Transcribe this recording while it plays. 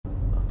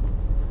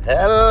Hello!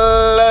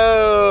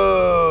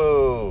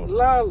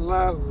 La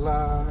la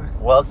la.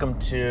 Welcome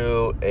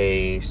to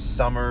a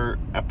summer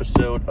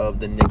episode of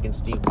the Nick and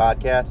Steve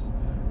podcast.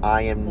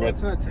 I am Well, Nick.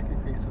 it's not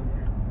technically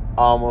summer.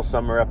 Almost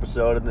summer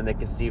episode of the Nick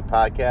and Steve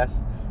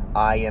podcast.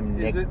 I am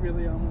Nick. Is it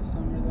really almost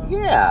summer though?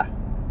 Yeah.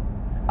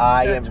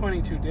 I We've am. got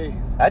 22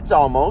 days. That's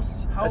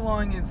almost. How That's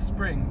long is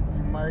spring?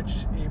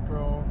 March,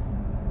 April,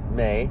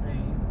 May. May.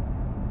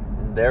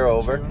 They're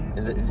over. June,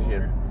 Is so it four.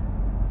 June?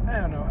 I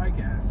don't know. I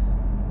guess.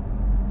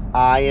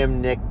 I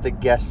am Nick, the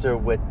guesser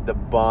with the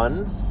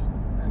buns.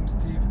 I'm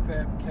Steve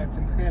Clapp,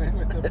 Captain Planet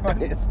with the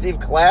buns. Steve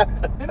Clapp.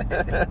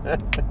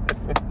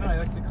 No, I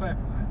like to clap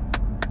a lot.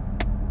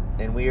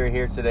 And we are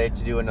here today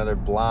to do another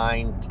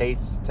blind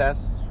taste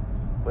test.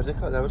 What's it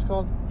called? That was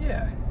called?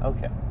 Yeah,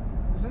 Okay.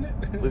 isn't it?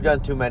 We've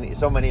done so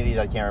many of these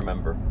I can't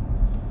remember.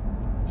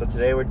 So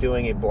today we're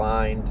doing a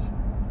blind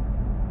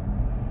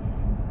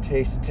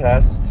taste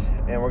test,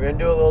 and we're going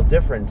to do a little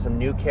different. Some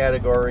new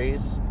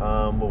categories.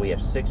 We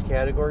have 6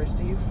 categories,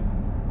 Steve.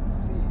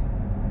 Let's see.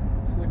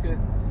 Let's look at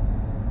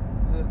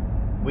the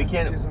We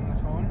can- messages on the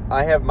phone.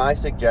 I have my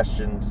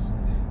suggestions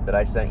that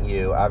I sent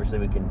you. Obviously,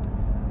 we can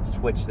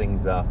switch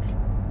things up.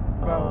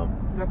 Well,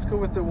 let's go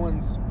with the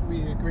ones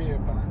we agree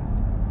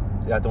upon.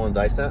 You got the ones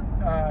I sent?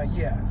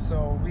 Yeah,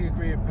 so we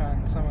agree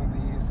upon some of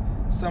these.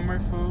 Summer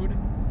food,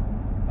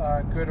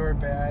 good or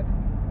bad.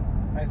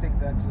 I think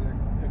that's a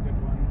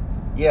good one.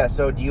 Yeah,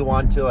 so do you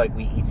want to,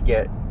 we each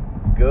get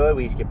good,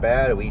 we each get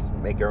bad, or we each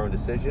make our own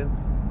decision?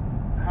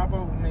 How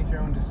about we make your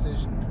own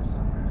decision for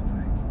summer, I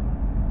think.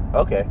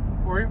 Okay.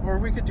 Or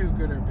we could do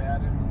good or bad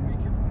and make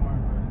it more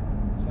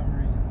of a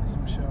summery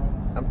theme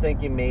show. I'm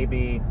thinking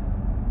maybe...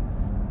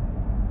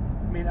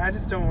 I mean, I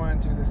just don't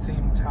want to do the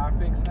same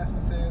topics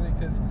necessarily,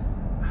 because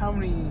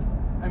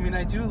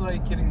I do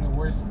like getting the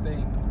worst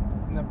thing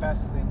and the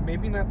best thing.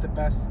 Maybe not the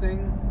best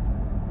thing,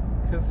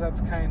 because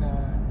that's kind of,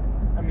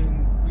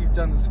 we've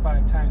done this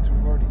 5 times,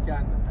 we've already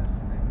gotten the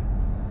best thing.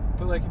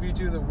 But if you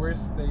do the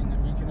worst thing,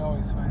 you can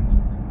always find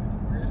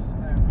something worse.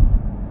 I don't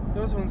know.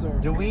 Those ones are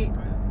Do okay,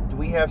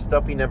 we have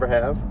stuff we never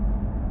have?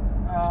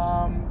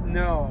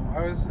 no.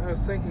 I was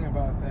thinking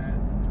about that.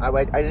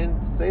 I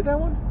didn't say that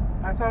one?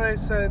 I thought I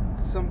said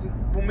something.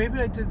 Well, maybe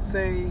I did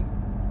say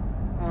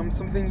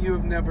something you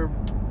have never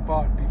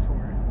bought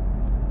before.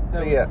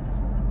 So, yeah.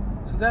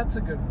 Before. So that's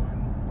a good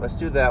one. Let's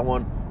do that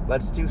one.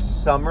 Let's do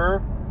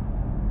summer.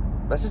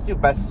 Let's just do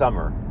best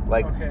summer.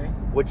 Okay.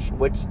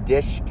 Which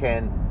dish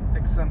can...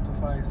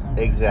 Exemplify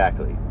summer.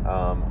 Exactly.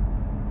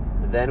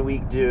 Then we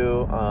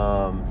do...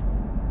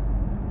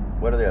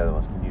 what are the other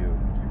ones?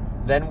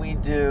 Then we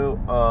do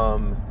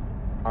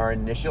our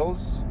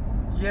initials.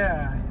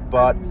 Yeah.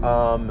 But...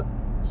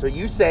 so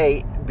you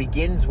say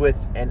begins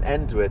with and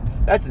ends with.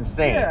 That's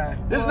insane. Yeah,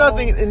 There's well-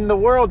 nothing in the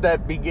world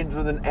that begins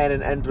with an N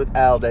and ends with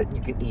L that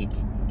you can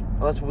eat.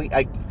 Unless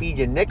I feed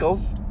you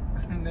nickels.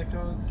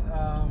 Nickels.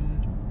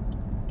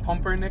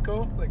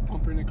 Pumpernickel, like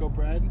pumpernickel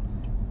bread.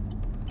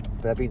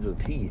 That begins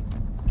with a P.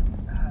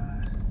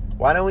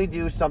 Why don't we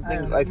do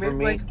something for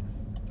me?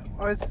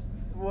 I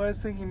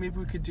was thinking maybe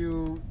we could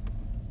do,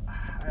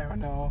 I don't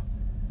know.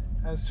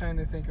 I was trying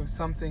to think of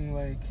something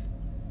like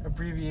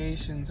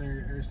abbreviations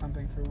or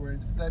something for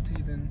words, but that's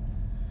even,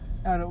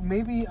 I don't know.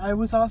 Maybe I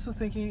was also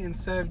thinking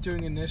instead of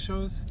doing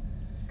initials,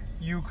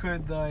 you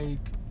could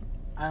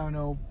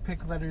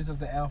pick letters of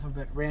the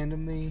alphabet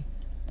randomly,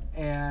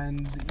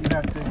 and you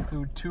have to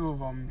include 2 of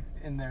them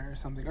in there or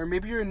something. Or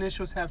maybe your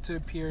initials have to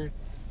appear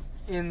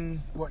in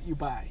what you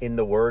buy. In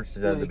the words,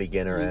 the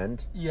begin or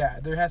end?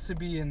 Yeah, there has to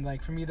be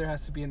for me there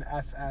has to be an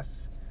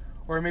SS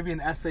or maybe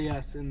an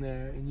SAS in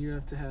there, and you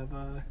have to have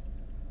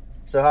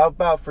So how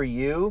about for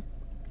you?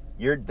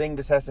 Your thing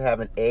just has to have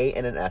an A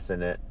and an S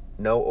in it.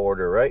 No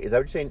order, right? Is that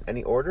what you're saying?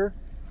 Any order?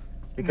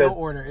 no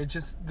order. It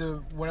just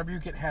whatever you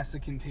get has to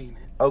contain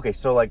it. Okay,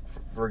 so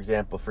for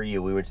example, for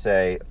you, we would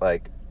say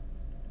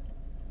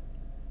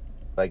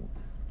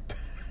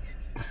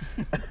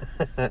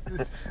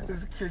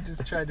this kid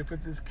just tried to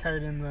put this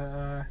cart in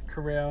the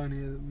corral, and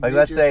he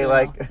let's say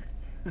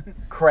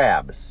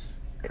crabs.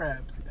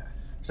 crabs.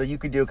 Yes. So you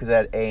could do it because it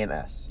had A and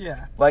S.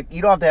 Yeah.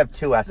 You don't have to have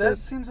 2 S's. That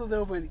seems a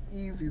little bit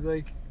easy.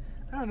 I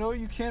don't know.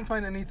 You can't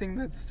find anything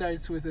that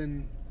starts with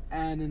an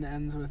N and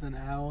ends with an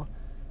L.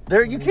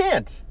 There, you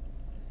can't.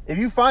 If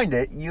you find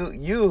it,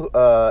 you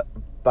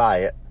buy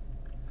it.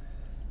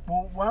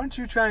 Well, why don't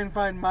you try and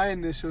find my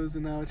initials,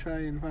 and I'll try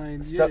and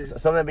find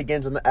yours. Something that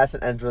begins with an S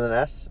and ends with an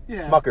S.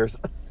 Yeah. Smuckers.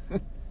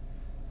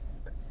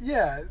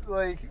 Yeah,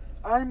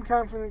 I'm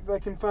confident that I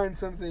can find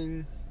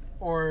something,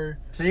 or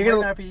So you're it might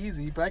gonna not be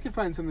easy, but I can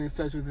find something that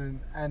starts with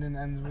an N and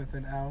ends with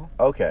an L.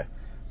 Okay.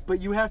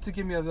 But you have to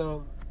give me a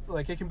little,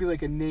 it can be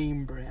like a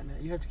name brand.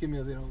 You have to give me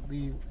a little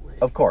leeway.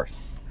 Of course.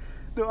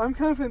 No, I'm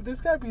confident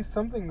there's got to be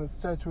something that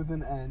starts with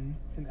an N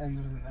and ends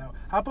with an L.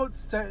 How about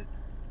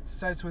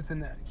starts with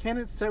an... Can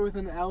it start with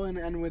an L and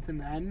end with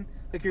an N?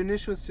 Your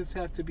initials just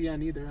have to be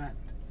on either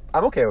end.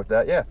 I'm okay with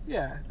that, yeah.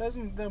 Yeah,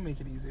 that'll make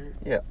it easier.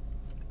 Yeah.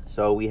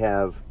 So we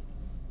have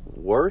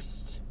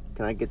worst.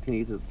 Can you get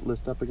the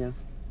list up again?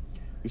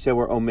 You said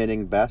we're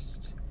omitting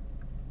best.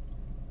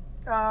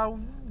 Well,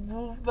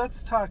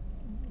 let's talk.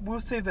 We'll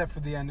save that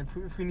for the end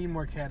if we need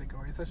more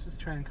categories. Let's just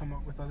try and come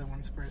up with other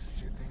ones first.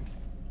 Do you think?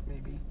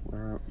 Maybe.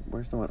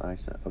 Where's the one I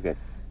sent? Okay,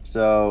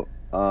 so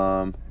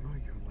Oh,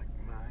 you're like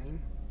mine.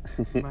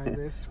 My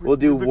list. we'll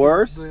do Look at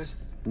worst,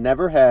 this.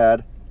 never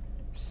had,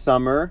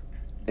 summer,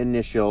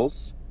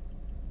 initials,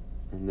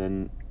 and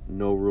then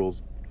no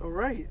rules. All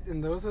right,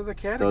 and those are the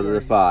categories. Those are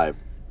the 5.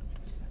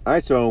 All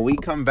right, so when we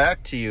come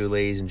back to you,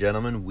 ladies and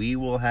gentlemen, we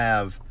will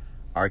have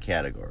our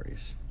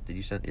categories. Did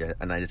you send? Yeah,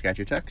 and I just got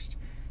your text.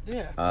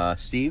 Yeah.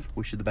 Steve,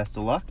 wish you the best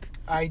of luck.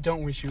 I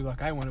don't wish you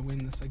luck. I want to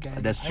win this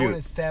again. That's true. I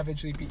want to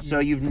savagely beat you. So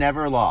you've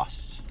never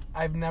lost.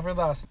 I've never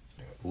lost.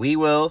 We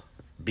will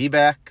be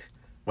back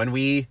when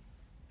we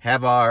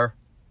have our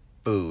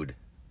food.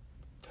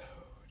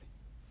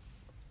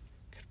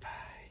 Goodbye.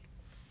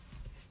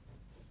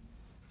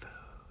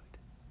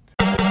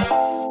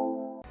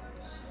 Food.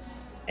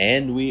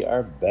 And we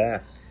are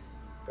back.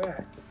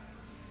 Back.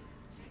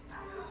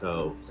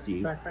 So,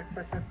 Steve, Back.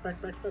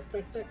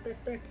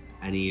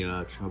 any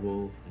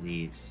trouble,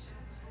 any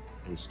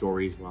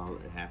stories while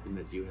it happened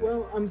that you have?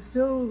 Well, I'm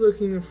still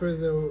looking for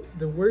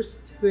the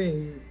worst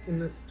thing in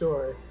the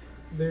store.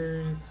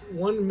 There's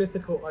one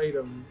mythical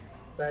item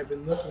that I've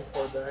been looking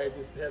for that I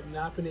just have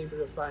not been able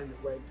to find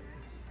at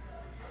Wegmans.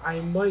 I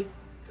might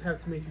have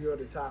to make you go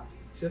to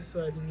Tops just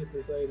so I can get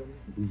this item.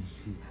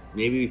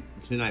 Maybe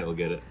tonight we'll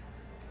get it.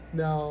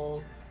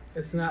 No,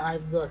 it's not.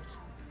 I've looked.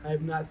 I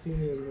have not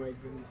seen it in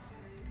Wegmans.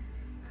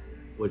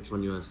 Which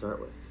one you want to start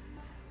with?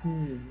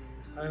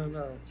 I don't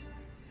know.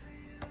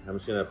 I'm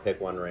just going to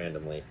pick one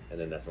randomly, and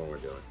then that's what we're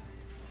doing.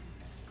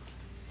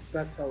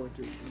 That's how we're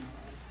doing it.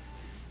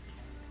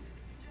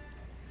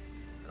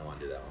 I don't want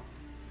to do that one.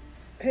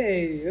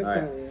 Hey, that's All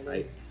not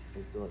right.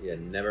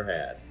 Never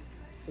had.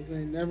 something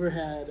I never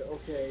had.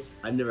 Okay.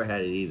 I've never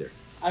had it either.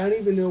 I don't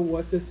even know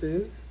what this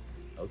is.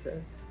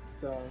 Okay.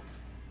 So,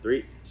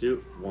 3,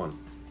 2, 1.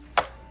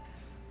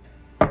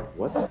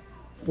 What?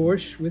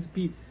 borscht with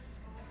beets.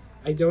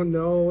 I don't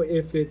know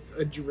if it's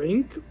a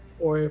drink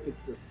or if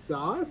it's a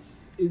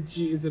sauce.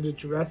 Is it a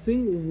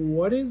dressing?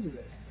 What is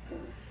this?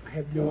 I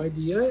have no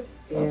idea,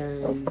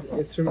 and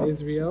it's from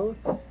Israel,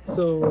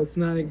 so it's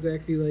not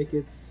exactly like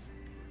it's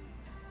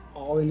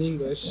all in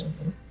English.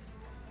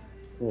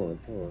 Hold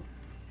on.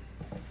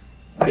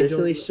 I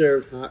Traditionally don't-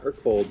 served hot or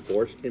cold,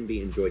 borscht can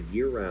be enjoyed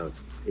year-round.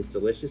 It's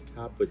delicious,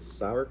 topped with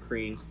sour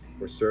cream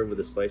or served with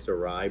a slice of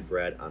rye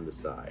bread on the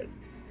side.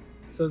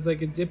 So it's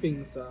like a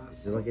dipping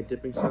sauce, Is it like a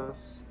dipping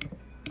sauce?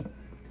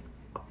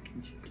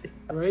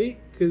 right?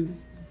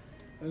 Because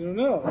I don't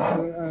know. I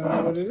don't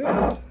know what it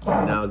is.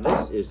 Now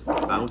this is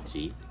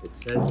Bounty. It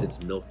says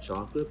it's milk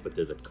chocolate, but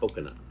there's a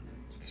coconut on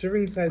it.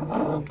 Serving size is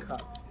 1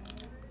 cup.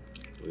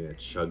 We're gonna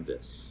chug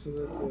this. So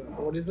that's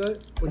what is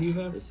that? What do you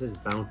have? It says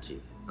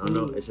Bounty. I don't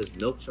know. It says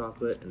milk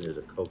chocolate and there's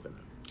a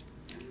coconut.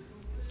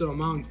 So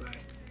amount by.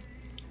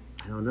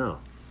 I don't know.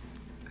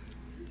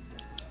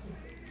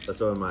 Let's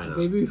open mine up.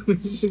 Maybe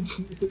we should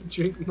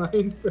drink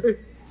mine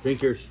first,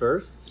 Drink yours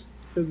first.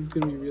 because it's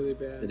gonna be really Is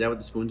bad. that what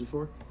the spoons are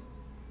for?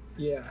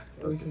 Yeah,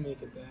 we Okay. can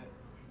make it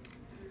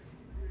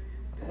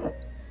that.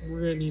 We're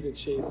gonna need a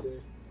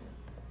chaser.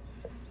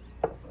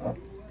 I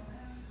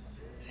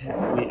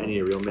need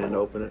a real minute to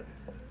open it.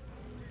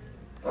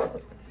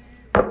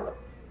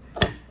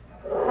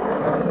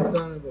 That's the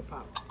sound of a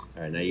pop.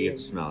 All right, now you get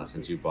to smell it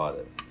since you bought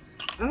it.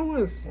 I don't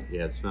want to.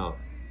 Yeah, smell it.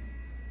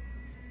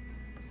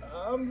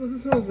 Doesn't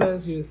sound as bad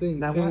as you think.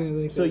 Now Kinda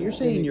what? like So a you're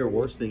saying your vinegar.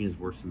 worst thing is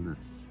worse than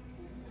this?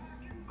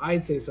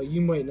 I'd say so.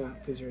 You might not,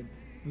 because you're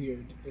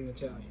weird in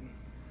Italian.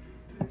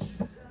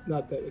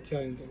 Not that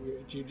Italians are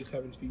weird. You just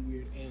happen to be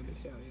weird and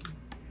Italian.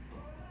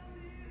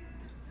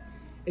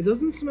 It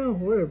doesn't smell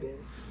horrible.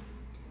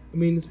 I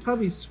mean, it's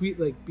probably sweet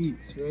like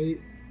beets, right?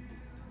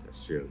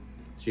 That's true.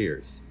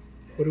 Cheers.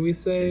 What do we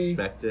say?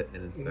 Inspect it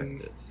and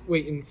infect it.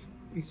 Wait,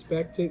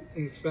 inspect it,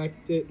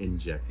 infect it,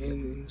 Inject it.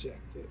 and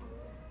inject it.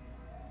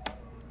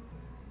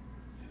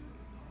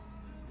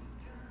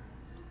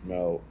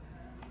 No.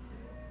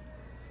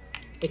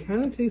 It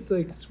kind of tastes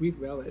like sweet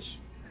relish.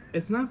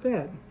 It's not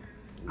bad.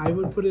 I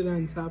would put it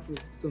on top of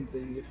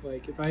something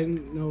if I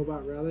didn't know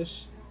about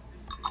relish.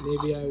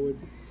 Maybe I would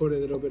put a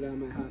little bit on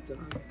my hot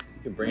dog.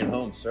 You can bring it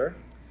home, sir.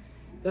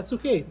 That's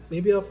okay.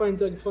 Maybe I'll find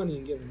Doug funny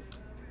and give him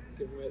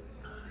it.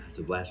 That's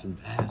a blast from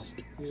the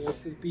past. He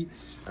likes his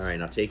beats All right,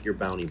 now take your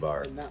Bounty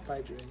bar. and not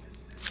by drink.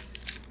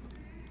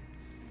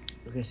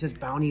 Okay, it says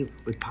Bounty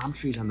with palm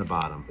trees on the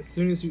bottom. As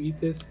soon as you eat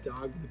this,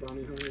 Dog, the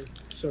bounty hunter,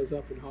 shows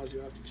up and hauls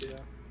you off to jail.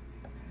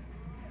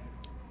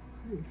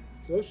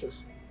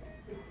 Delicious.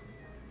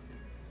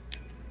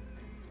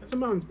 That's a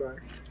Mounds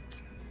bar.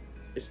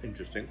 It's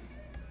interesting.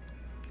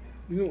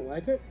 You don't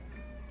like it?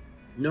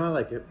 No, I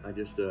like it. I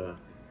just,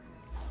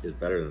 it's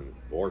better than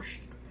borscht.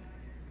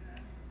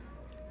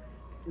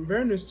 In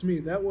fairness to me,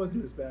 that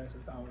wasn't as bad as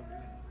I thought it would be.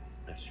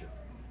 That's true.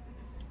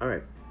 All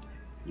right,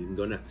 you can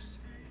go next.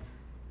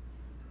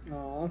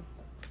 Aw.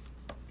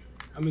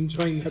 I'm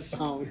enjoying that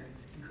pound.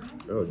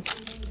 Oh,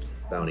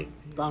 Bounty.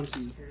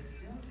 Bounty.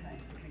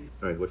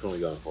 All right, which one are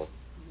we going for?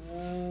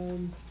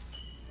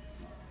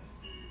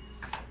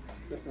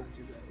 That's not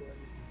too bad.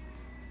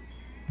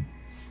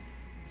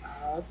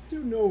 Let's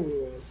do no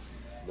rules.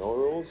 No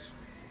rules?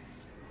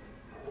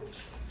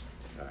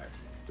 Alright.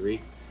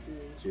 3,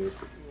 2,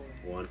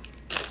 1.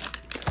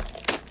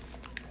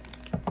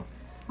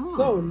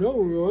 So, no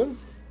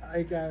rules.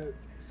 I got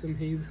some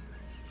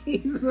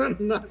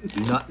hazelnut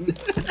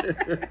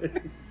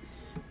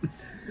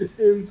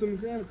and some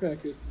graham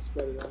crackers to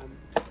spread it on.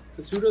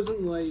 Because who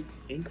doesn't like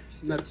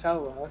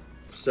Nutella?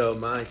 So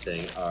my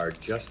thing are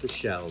just the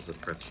shells of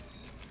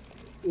pretzels.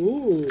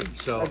 Ooh,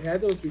 So I've had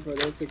those before.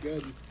 Those are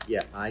good.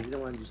 yeah, I didn't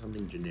want to do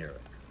something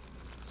generic.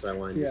 So I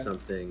wanted to do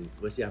something.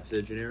 What's the opposite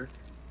of generic?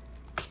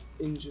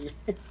 Unique.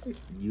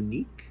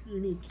 Unique.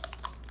 Unique.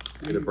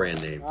 The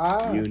brand name.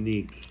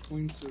 Unique.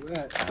 Points for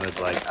that. I was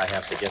like, I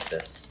have to get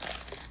this.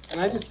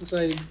 And I just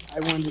decided I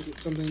wanted to get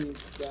something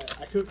that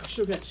I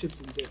should have got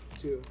chips and dip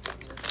too.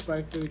 But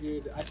I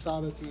figured I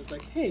saw this and it's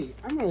like, hey,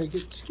 I'm gonna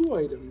get 2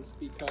 items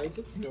because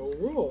it's no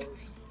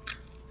rules.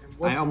 And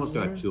I almost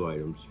got 2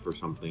 items for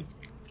something.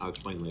 I'll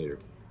explain later.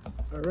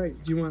 All right.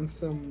 Do you want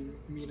some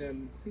meat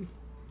and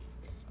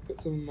put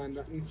some of my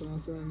nut and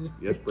sauce on you?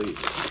 Yes, please.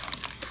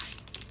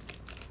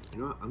 You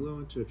know what? I'm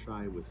going to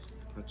try with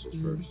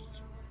pretzels first.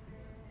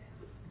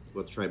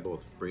 Let's try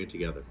both. Bring it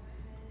together.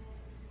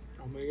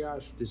 Oh my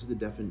gosh. This is the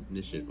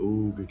definition.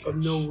 Ooh, good catch. Of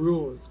no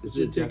rules. This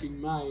You're is taking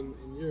mine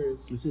and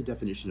yours. This is the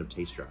definition of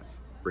taste drive.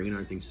 Bringing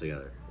our things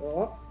together.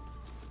 Oh.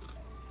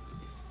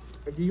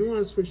 Do you want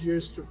to switch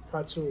yours to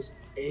pretzels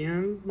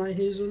and my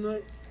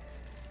hazelnut?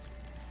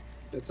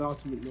 That's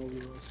ultimate no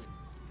rules.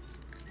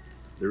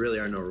 There really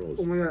are no rules.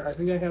 Oh my god, I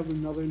think I have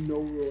another no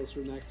rules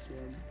for next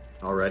one.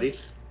 Already?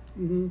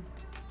 Mm-hmm.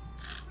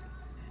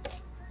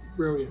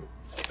 Brilliant.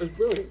 That's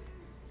brilliant.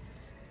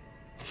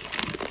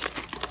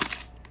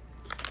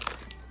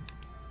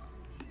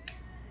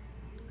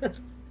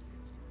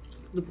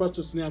 The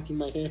pretzel snapped in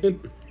my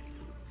hand.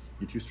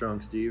 You're too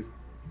strong, Steve.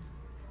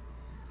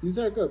 These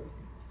are good.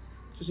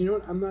 Because you know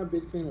what? I'm not a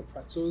big fan of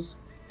pretzels.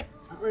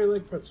 I don't really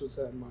like pretzels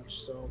that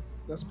much, so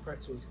this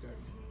pretzel is good.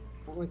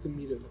 I don't like the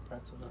meat of the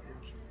pretzel that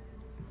much.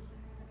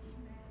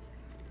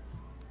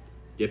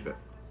 Dip it.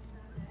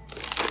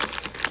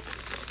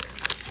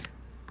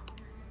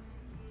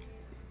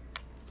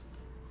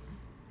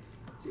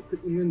 Dip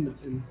it in the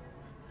nothing.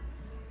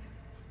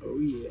 Oh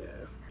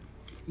yeah.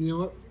 You know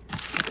what?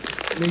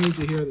 They need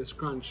to hear this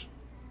crunch.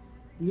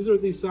 These are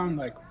what these sound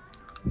like.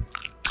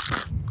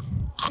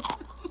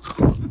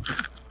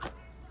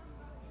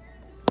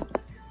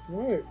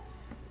 Alright.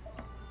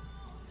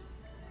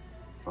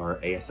 For our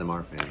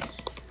ASMR fans.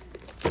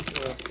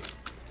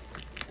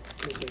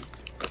 Okay.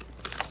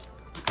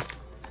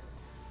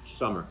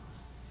 Summer.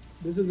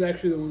 This is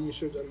actually the one you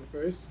should have done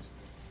first.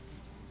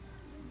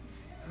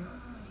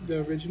 The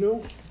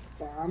original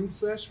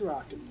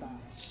Bomb/Rocket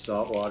Pop.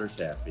 Saltwater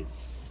taffy.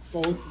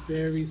 Both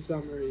very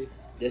summery.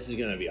 This is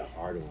gonna be a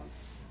hard one.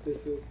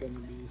 This is gonna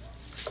be.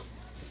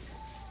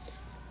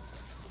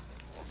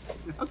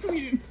 How come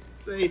you didn't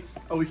say,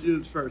 oh, we should do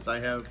this first? I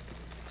have.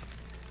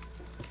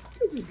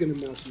 This is gonna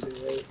melt either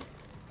way.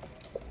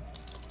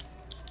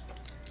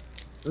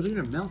 Those are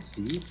gonna melt,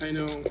 Steve. I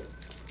know.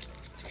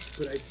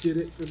 But I did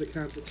it for the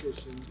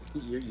competition.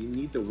 You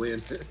need to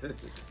win.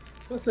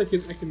 Plus, I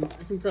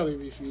can probably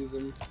refuse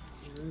them.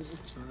 Yeah,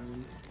 it's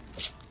fine.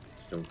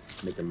 Don't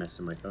make a mess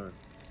in my car.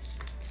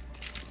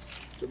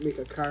 Don't make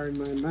a car in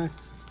my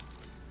mess.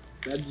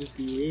 That'd just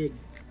be weird.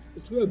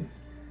 It's good.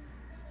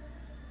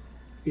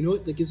 You know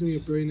what? That gives me a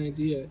brilliant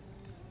idea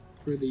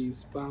for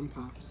these bomb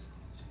pops.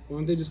 Why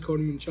don't they just coat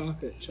them in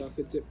chocolate?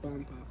 Chocolate dip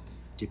bomb pop.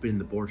 Dip it in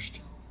the borscht.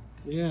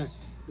 Yeah.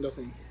 No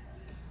thanks.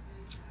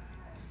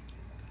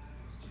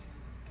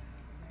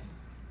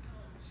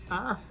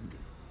 Ah.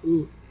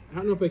 Ooh. I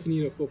don't know if I can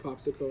eat a full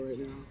popsicle right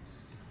now.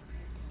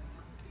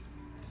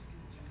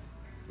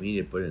 We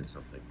need to put it in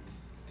something.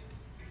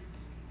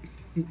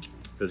 Because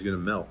it's gonna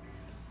melt.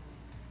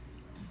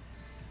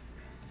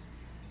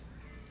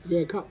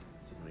 Get a cup.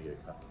 I'm gonna get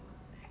a cup.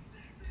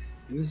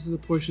 And this is the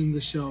portion of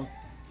the show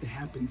that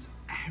happens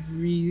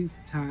every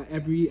time,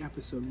 every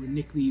episode where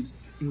Nick leaves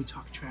and we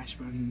talk trash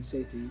about him and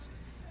say things.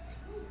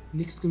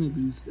 Nick's gonna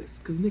lose this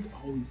because Nick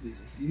always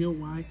loses. You know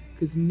why?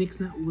 Because Nick's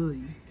not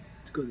willing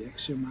to go the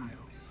extra mile.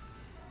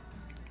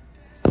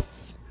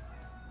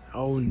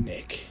 Oh,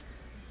 Nick.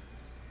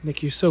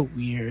 Nick, you're so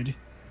weird.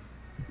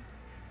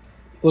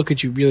 Look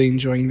at you really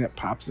enjoying that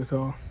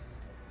popsicle.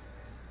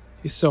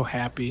 You're so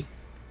happy.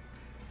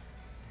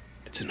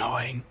 It's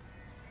annoying.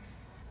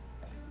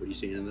 What are you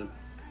seeing in them?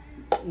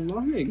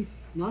 Nothing.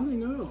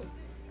 Nothing at all.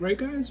 Right,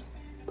 guys?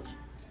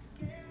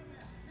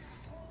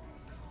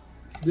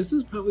 This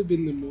has probably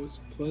been the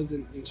most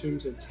pleasant in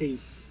terms of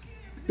taste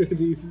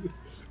these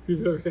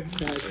we've ever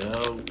had.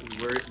 No,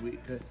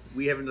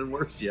 we haven't done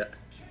worse yet.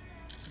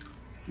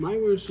 My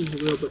worst is a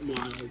little bit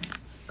mild.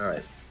 All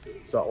right,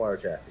 saltwater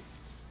taffy.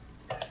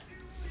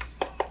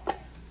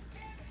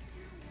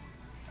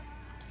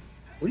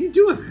 What are you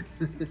doing?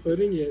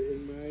 Putting it in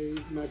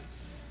my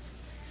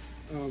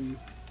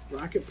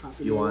rocket pop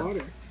in the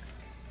water.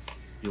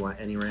 You want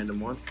any random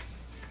one?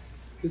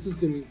 This is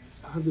gonna.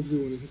 I'll have the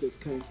blue one. I think that's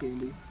cotton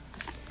candy.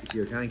 It's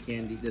your cotton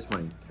candy. This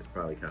one is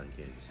probably cotton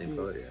candy. Same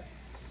color, yeah.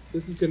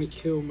 This is gonna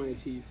kill my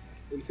teeth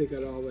and take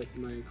out all like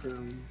my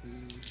crowns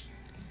and.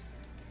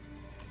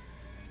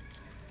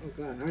 Oh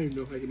god, I don't even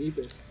know if I can eat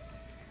this.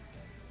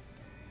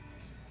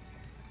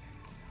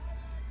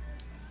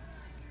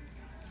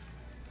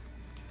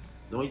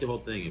 Don't eat the whole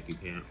thing if you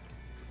can't.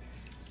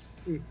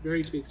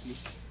 Very tasty.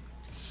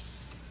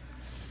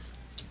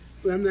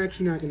 But I'm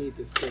actually not gonna eat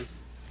this because.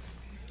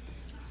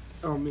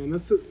 Oh man,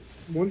 that's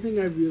one thing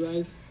I've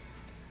realized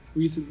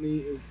recently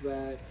is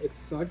that it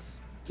sucks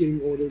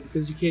getting older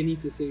because you can't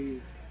eat the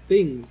same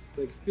things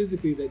like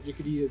physically that you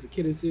could eat as a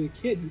kid. As a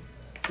kid,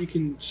 you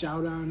can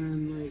chow down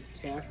on like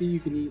taffy, you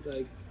can eat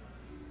like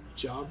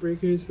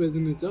jawbreakers, but as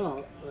an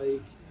adult,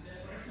 like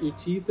your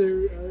teeth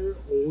are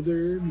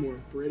older, more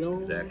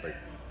brittle. Exactly.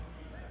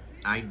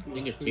 I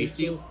think it's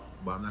tasty,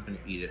 but I'm not going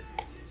to eat it.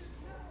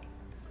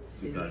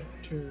 Because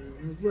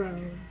Turn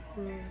around.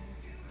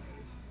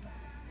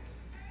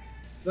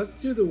 Let's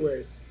do the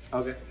worst.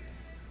 okay.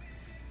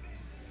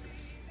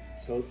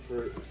 So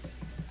for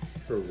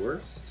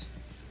worst,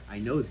 I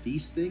know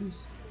these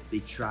things, they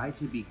try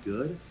to be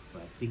good,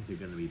 but I think they're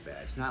going to be bad.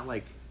 It's not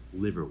like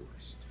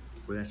liverwurst,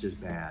 where that's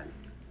just bad.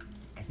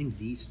 I think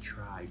these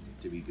tried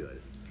to be good.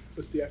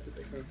 What's the effort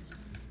that counts?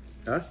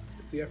 Huh?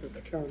 It's the effort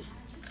that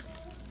counts.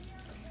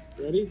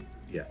 Ready?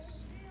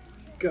 Yes.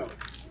 Go.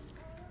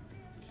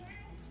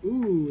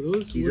 Ooh,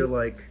 These are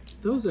like,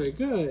 those are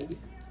good.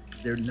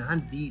 they're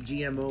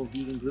non-GMO,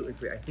 vegan,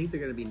 gluten-free. I think they're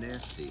going to be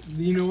nasty.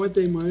 You know what?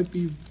 They might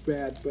be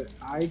bad, but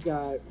I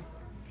got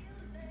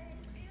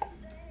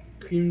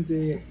cream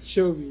de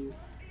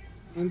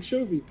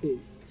anchovy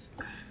paste,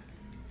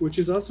 which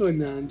is also a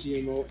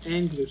non-GMO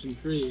and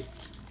gluten-free.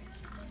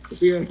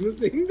 We are on the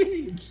same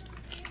page.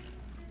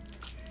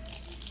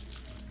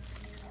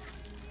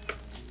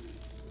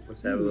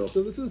 Let's have a little.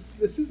 So this is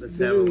Let's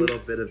have a little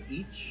bit of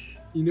each.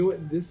 You know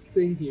what? This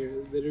thing here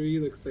literally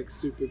looks like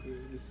super glue.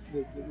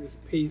 This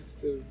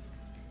paste of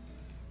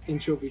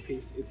anchovy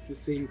paste. It's the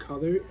same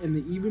color, and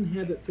they even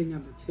had that thing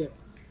on the tip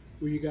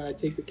where you gotta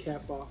take the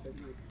cap off and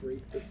like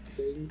break the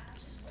thing.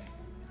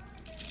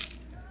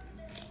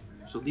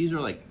 So these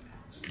are like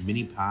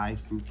mini pie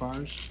fruit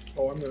bars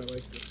Oh, I'm gonna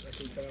like this. I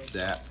can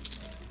tell. that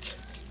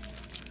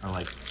are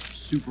like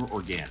super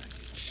organic.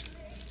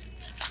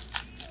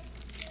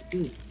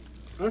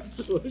 That's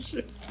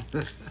delicious.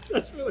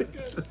 That's really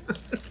good.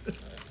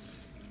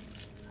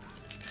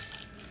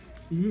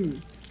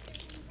 You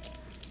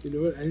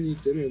know what? I didn't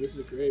eat dinner. This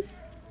is great.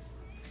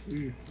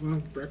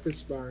 Well,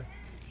 breakfast bar.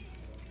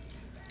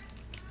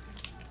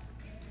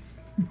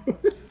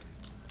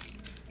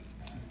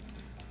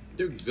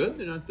 They're good.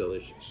 They're not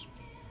delicious.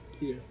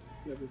 Here,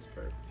 that is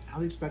part. I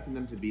was expecting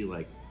them to be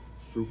like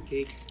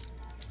fruitcake,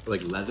 or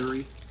like leathery.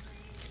 You know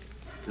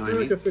what I They're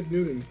mean? like a fig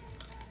Newton.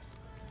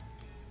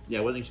 Yeah,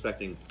 I wasn't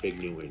expecting big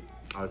new wing.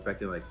 I was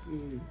expecting like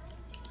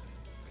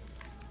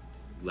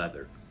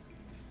leather.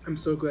 I'm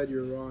so glad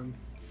you're wrong.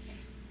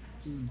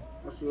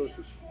 That's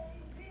delicious.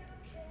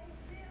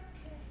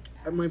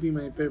 That might be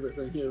my favorite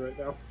thing here right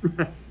now.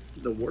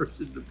 The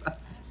worst is the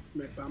best.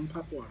 My bomb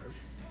pop water.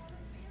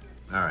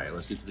 All right,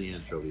 let's get to the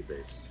anchovy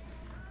paste.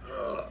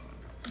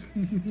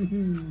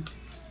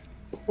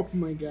 Oh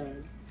my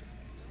god.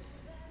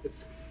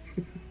 It's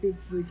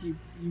it's like you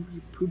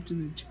pooped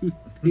in a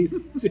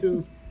toothpaste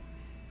tube.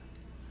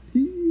 I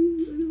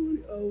don't want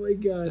to, oh my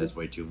god. That's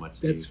way too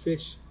much. That's Steve.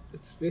 fish.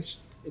 That's fish.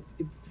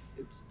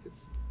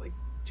 It's like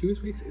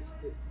toothpaste.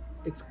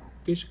 It's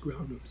fish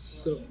ground up.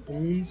 So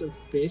bones of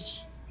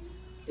fish.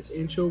 It's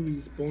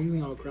anchovies, bones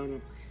and all ground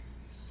up.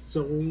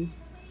 So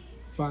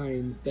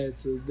fine that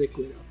it's a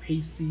liquid, a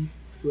pasty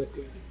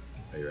liquid.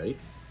 Are you ready?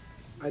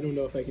 I don't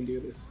know if I can do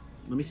this.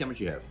 Let me see how much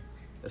you have.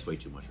 That's way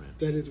too much, man.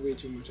 That is way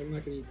too much. I'm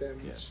not gonna eat that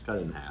much. Yeah, cut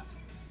it in half.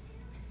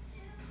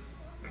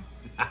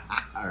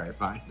 All right,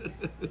 fine.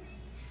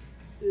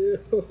 Ew.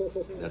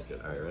 That's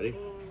good. All right, ready?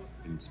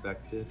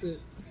 Inspect it.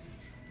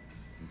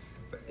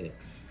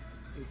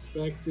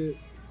 Inspect it.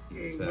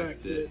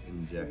 Infect it.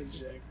 Inject it.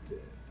 Inject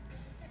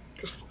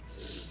it.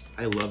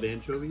 I love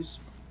anchovies,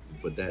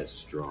 but that is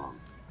strong.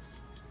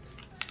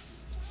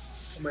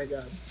 Oh my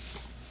god. I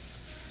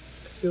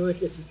feel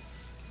like it just.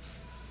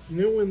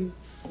 You know when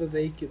the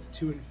lake gets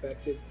too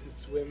infected to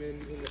swim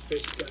in and the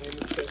fish die and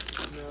it starts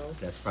to smell?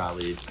 That's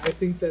probably. I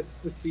think that's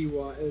the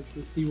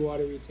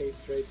seawatery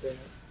taste right there.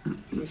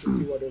 Not the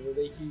seawater, the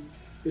lakey,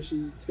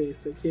 fishy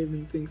taste. I can't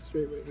even think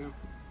straight right now.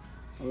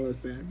 Oh, that was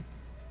bad.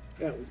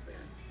 That was bad.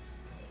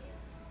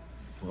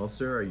 Well,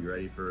 sir, are you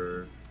ready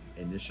for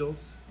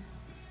initials?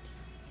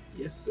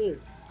 Yes, sir.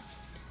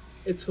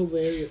 It's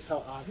hilarious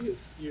how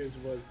obvious yours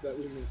was that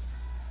we missed.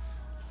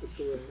 It's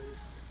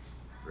hilarious.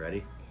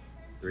 Ready?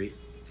 3,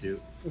 2,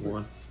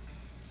 1.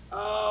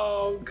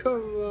 Oh,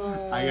 come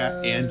on. I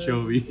got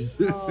anchovies.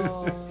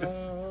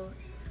 Oh.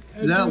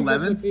 Is that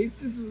 11?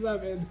 It's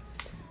 11.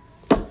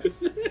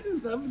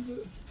 11's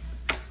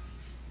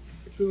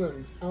it's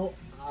 11. How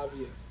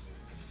obvious.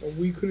 But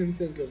we couldn't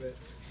think of it.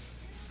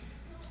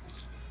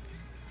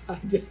 I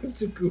did have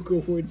to Google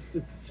words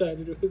that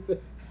started with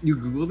it. You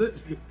Googled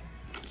it?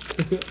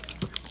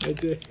 I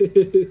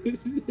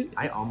did.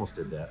 I almost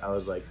did that. I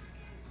was like,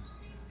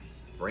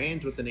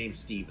 brands with the name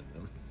Steve in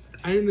them.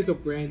 I didn't look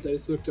up brands, I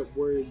just looked up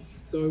words.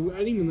 So I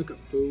didn't even look up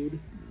food.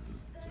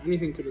 So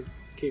anything could have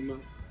came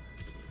up.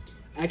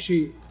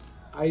 Actually,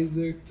 I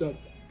looked up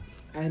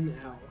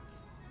NL.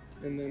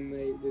 And then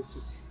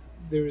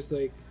there was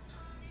like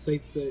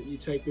sites that you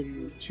type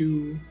in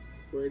 2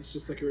 words,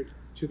 just like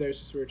 2 letters,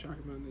 just what we're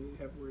talking about, and then you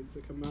have words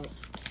that come out.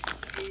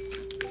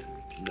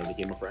 You know they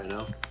came up right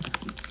now?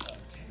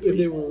 If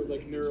they were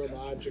like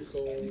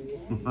neurological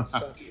and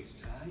stuff.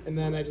 And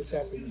then I just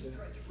happened to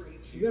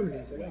see them and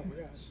I was like, oh my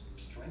gosh.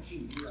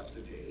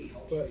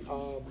 But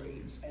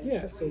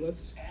yeah, so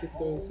let's get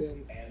those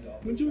in.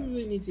 We do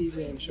really need to eat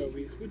the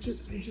anchovies. We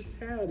just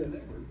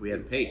had We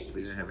had paste.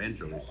 We didn't have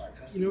anchovies.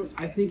 you know,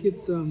 I think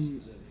it's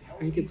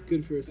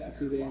good for us to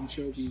see the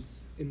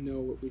anchovies and know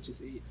what we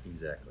just ate.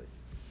 Exactly.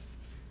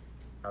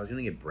 I was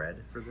gonna get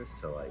bread for this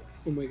to like.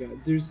 Oh my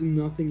god, there's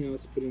nothing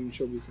else but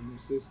anchovies in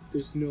this.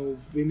 There's no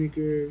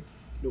vinegar,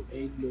 no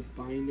egg, no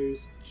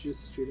binders,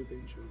 just straight up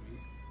anchovy.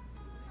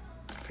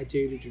 I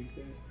dare you to drink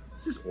that.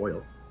 It's just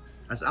oil.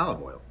 That's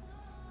olive oil.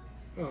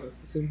 Oh,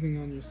 it's the same thing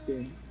on your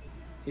skin.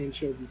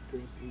 Anchovies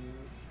gross me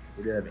out.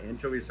 We did have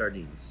anchovy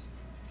sardines.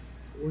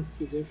 What's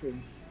the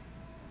difference?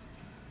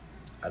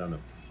 I don't know.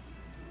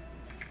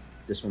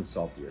 This one's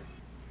saltier.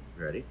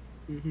 Ready?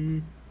 Mm-hmm.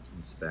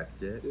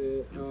 Inspect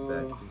it.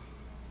 Oh.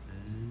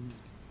 And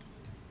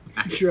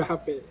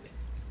Drop it.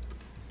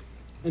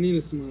 I need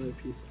a smaller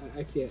piece.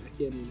 I can't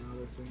eat all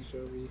this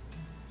anchovy.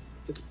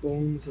 Its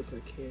bones look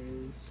like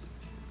hairs.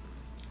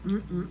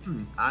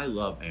 I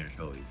love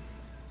anchovy.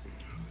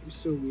 You're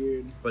so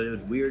weird. But it was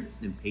weird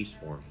in paste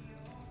form.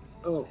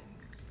 Oh.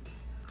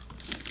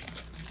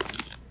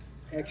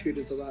 Actually, it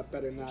is a lot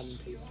better not in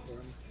paste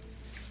form.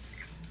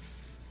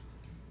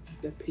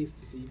 That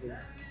paste is evil.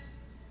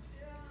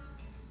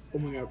 Oh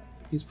my god.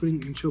 He's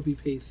putting anchovy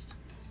paste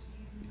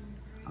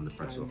On the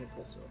pretzel. on the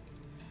pretzel.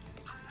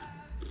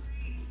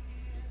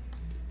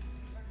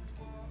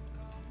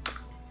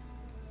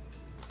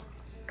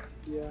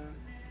 Yeah.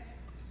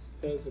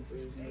 That was a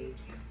brave move.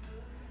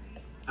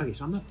 Okay,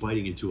 so I'm not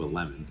biting into a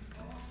lemon.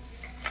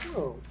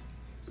 Oh.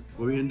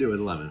 What are we gonna do with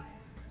a lemon?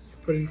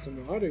 Putting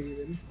some water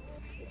even.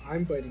 Well,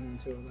 I'm biting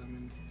into a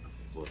lemon.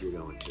 Well, if you're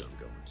going to, I'm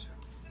going to.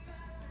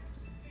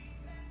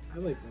 I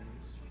like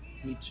lemons.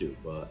 Me too,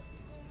 but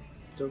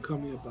Don't call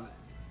me a butt.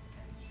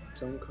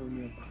 Don't call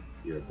me a butt.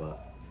 you're a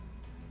butt.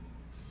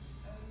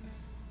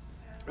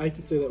 I like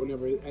to say that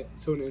whenever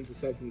someone ends a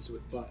sentence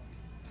with butt.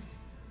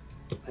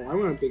 Oh, I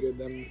want a bigger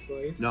lemon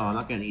slice. No, I'm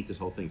not gonna eat this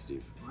whole thing,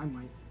 Steve. I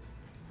might.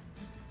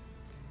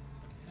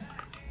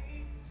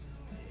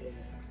 Yeah.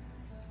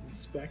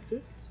 Inspect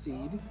it.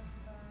 Seed.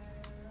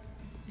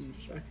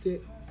 Infect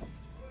it.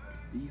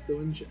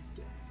 Lethal inject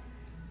it.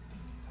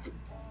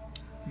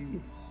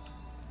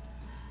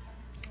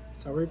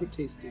 Sour but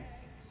tasty.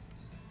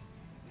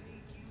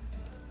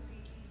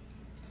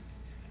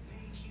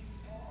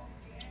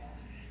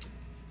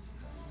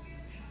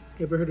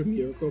 You ever heard of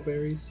miracle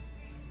berries?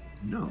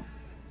 No.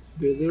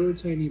 They're little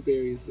tiny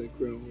berries that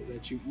grow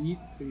that you eat,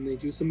 and they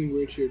do something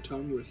weird to your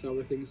tongue where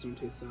sour things don't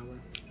taste sour.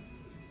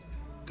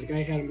 Like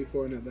I had them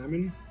before, and that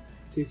lemon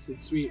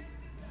tasted sweet.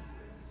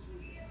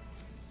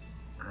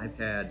 I've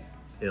had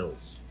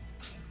pills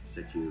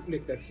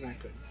Nick, that's not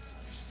good.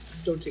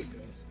 Don't take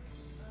those.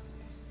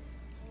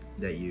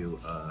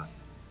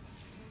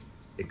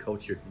 It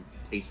coats your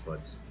taste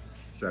buds,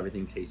 so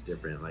everything tastes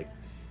different. Like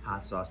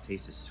hot sauce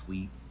tastes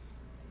sweet,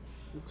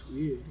 It's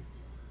weird.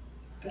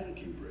 Thank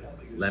you for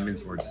helping us.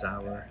 lemons weren't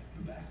sour.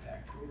 The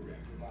backpack program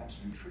provides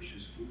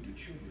nutritious food to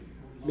children.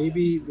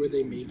 Maybe were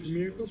they made from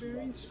miracle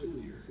berries? Is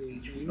it the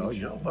same thing? Oh,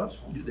 you know what?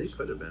 They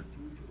could have been.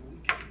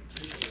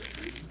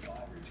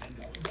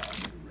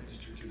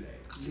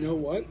 You know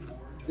what?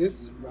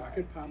 This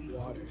Rocket Pop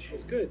water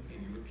is good.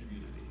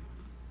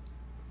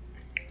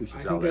 We should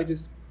I sell think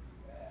that.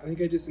 I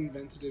think I just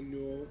invented a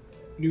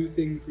new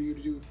thing for you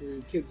to do for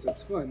your kids.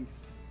 That's fun.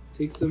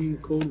 Take some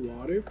cold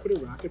water, put a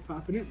Rocket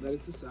Pop in it, let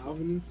it dissolve,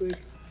 and it's like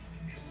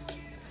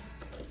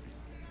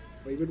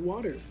flavored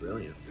water.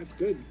 Brilliant. That's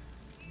good.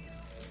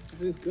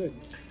 That is good.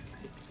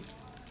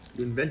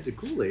 You invented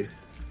Kool-Aid.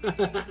 I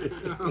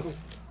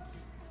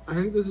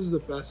think this is the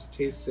best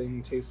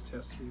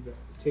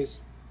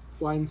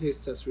wine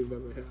taste test we've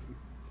ever had.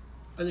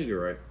 I think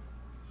you're right.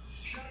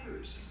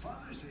 Shoppers,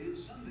 Father's Day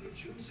is Sunday,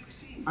 June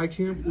 16th. I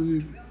can't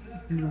believe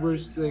the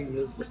worst thing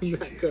is that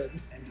good.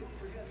 And don't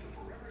forget the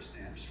Forever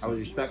Stamps. I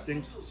was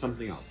expecting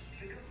something else.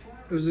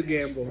 It was a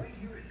gamble.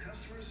 Here at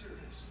customer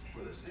service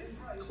for the same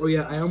price. Oh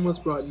yeah, I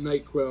almost brought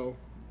NyQuil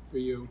for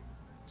you.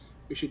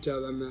 We should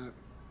tell them that.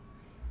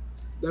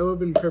 That would have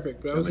been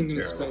perfect, but I wasn't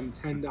going to terrible.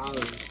 spend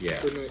 $10 Yeah.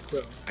 for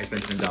NyQuil. I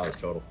spent $10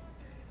 total.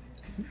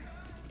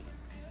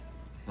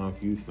 How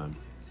much you spend?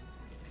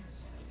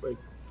 Like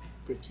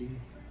 15.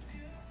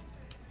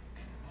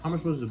 How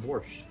much was the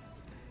borscht?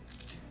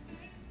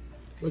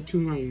 Like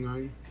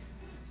 $2.99.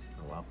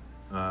 Oh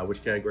wow.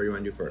 Which category do you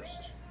want to do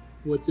first?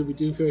 What did we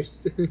do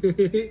first?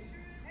 I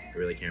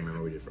really can't remember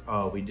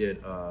what we did.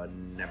 We did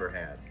never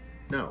had.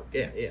 No,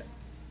 yeah.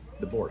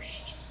 The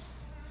borscht.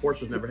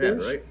 Borscht was never had,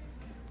 borscht? right?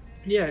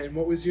 Yeah, and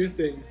what was your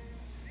thing?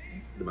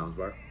 The Mounds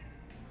Bar.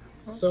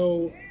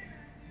 So,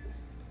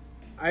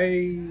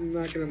 I'm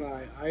not gonna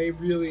lie, I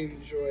really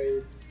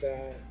enjoyed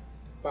that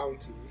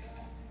bounty.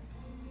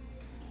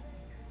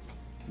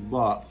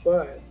 But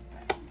But,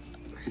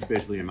 it's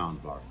basically a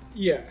Mounds Bar.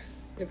 yeah,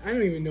 and I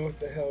don't even know what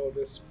the hell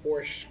this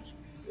borscht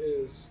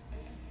is.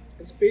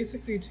 It's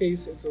basically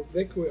it's a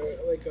liquid,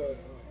 like a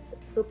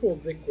purple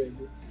liquid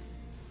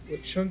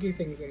with chunky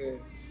things in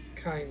it,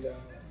 kinda,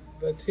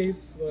 that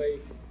tastes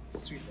like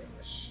sweet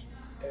relish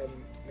and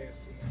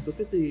nastiness. Look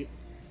at the.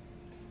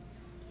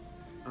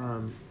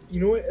 You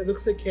know what? It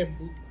looks like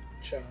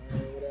kombucha or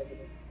whatever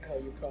the hell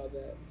you call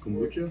that.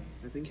 Kombucha,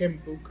 I think.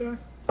 Kombucha?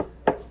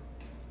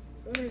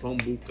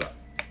 Kombucha.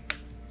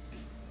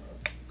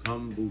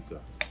 Kombucha.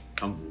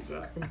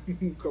 Kombucha.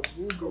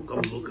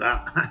 Kombucha.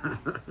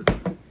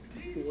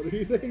 What are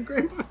you saying,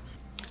 Grandpa?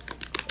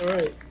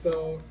 Alright,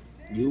 so.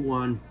 You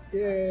won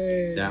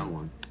Yay! that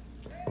one.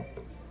 I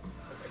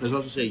was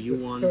about to say you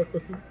won.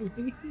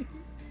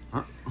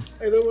 Huh?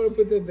 I don't want to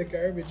put that in the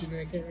garbage and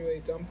I can't really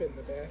dump it in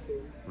the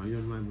bathroom. Why you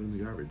don't mind putting in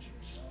the garbage?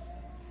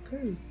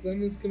 Because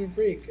then it's going to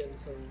break and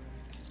so.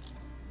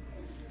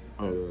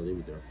 Oh, leave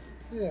it there.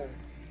 Yeah.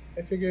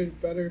 I figured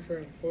it's better for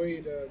an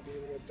employee to be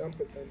able to dump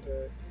it than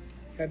to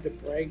have to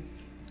brag.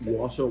 You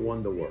also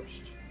won the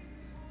worst.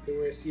 The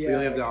worst, yeah. We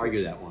don't have to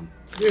argue that one.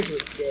 Yours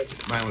was good.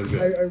 Mine was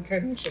good. I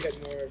kind of wish I had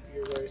more of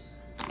your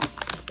worst.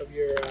 Of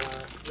your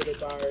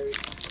little bars,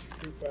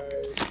 fruit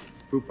bars.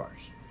 Fruit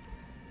bars.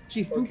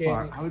 Gee, fruit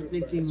bar. Organic I was fruit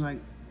thinking bars. like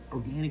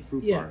organic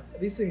fruit Yeah, bar.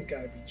 these things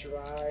gotta be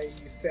dry.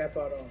 You sap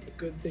out all the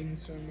good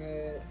things from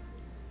it.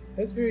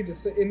 That's very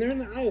and they're in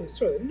the aisle of the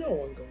store that no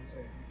one goes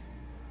in.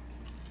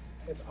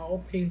 It's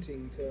all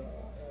painting to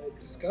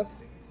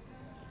disgusting.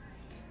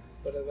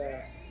 But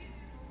alas,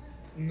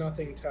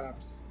 nothing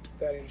tops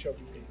that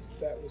anchovy paste.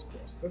 That was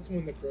gross. That's one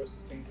of the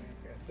grossest things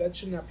I've had. That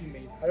should not be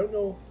made. I don't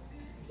know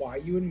why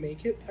you would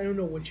make it. I don't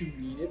know what you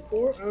need it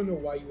for. I don't know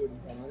why you would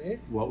want it.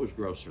 What was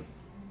grosser?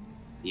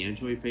 The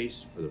anchovy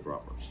paste or the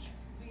bratwurst?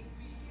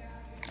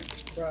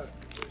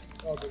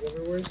 Bratwurst. Oh, the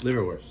liverwurst?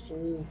 Liverwurst.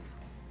 Ooh.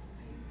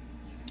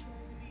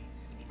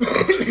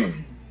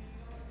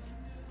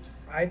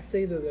 I'd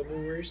say the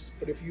liverwurst,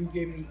 but if you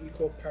gave me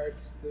equal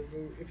parts,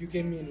 if you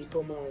gave me an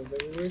equal amount of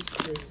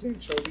liverwurst versus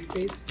anchovy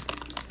paste,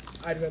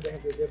 I'd rather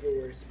have the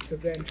liverwurst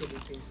because the anchovy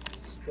paste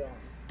is strong.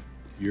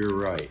 You're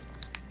right.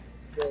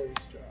 It's very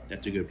strong.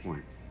 That's a good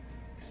point.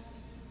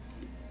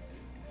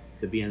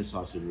 The Vienna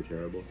sausages were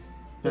terrible.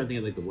 I'm trying to think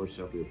of like the worst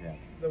stuff we've had.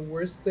 The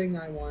worst thing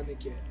I want to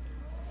get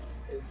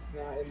is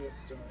not in this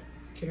store.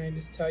 Can I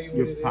just tell you what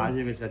You're it is?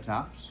 positive it's at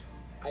Tops?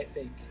 I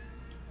think.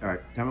 All right,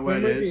 tell me It what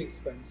it might be is.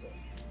 expensive.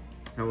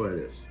 Tell me what it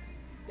is.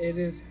 It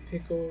is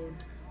pickled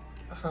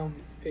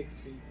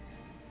pig's feet.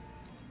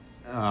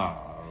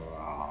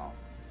 Oh,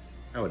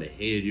 I would have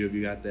hated you if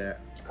you got that.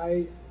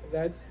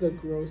 That's the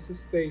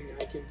grossest thing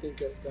I can think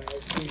of that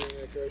I've seen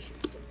in a grocery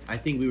store. I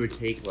think we would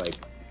take like,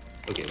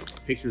 okay,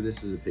 picture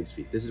this as a pig's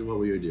feet. This is what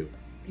we would do.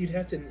 You'd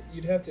have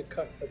to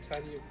cut a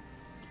tiny.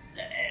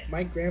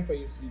 My grandpa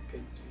used to eat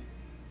pig's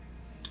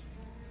feet.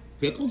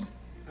 Pickles?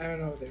 I don't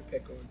know if they're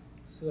pickled.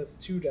 So that's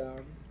 2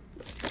 down.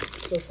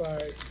 So far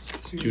it's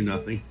 2 2-0.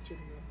 2-0.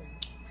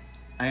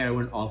 I gotta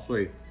win all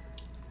three.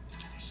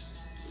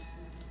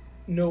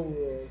 No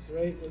rules,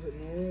 right? Was it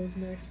no rules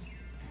next?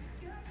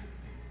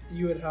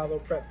 You had hollow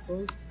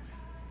pretzels,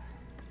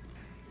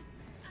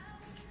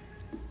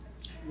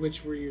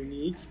 which were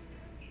unique.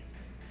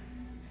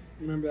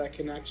 Remember that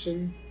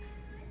connection?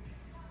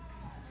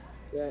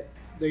 That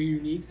they're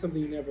unique,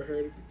 something you never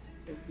heard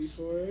of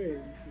before.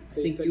 And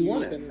they I said think you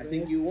won unique it. on I the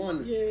think back. you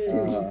won.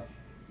 Yay.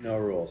 No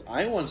rules.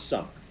 I won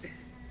summer.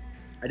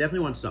 I definitely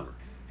won summer.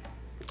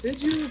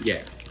 Did you?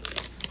 Yeah.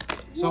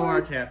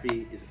 Summer What?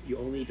 taffy is you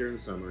only eat during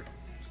the summer.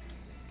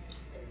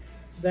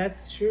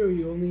 That's true.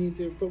 You only eat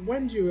there. But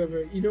when do you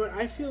ever? You know what?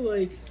 I feel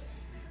like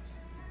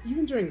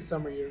even during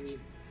summer you don't eat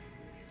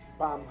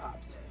bomb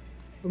pops.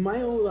 But my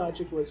whole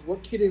logic was,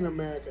 what kid in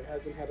America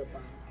hasn't had a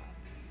bomb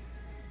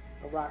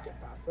pop, a rocket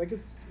pop? Like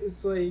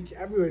it's like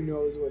everyone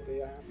knows what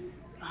they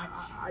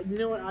are. You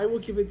know what? I will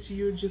give it to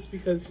you just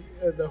because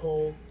of the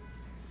whole.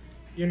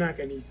 You're not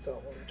gonna eat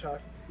saltwater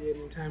toffee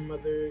any time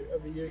of the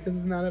year because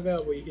it's not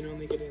available. You can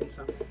only get it in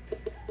summer.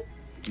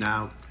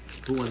 Now,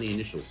 who won the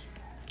initials?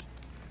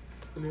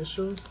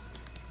 Initials.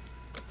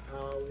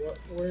 What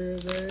were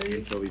they?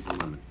 Anchovies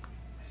and lemon.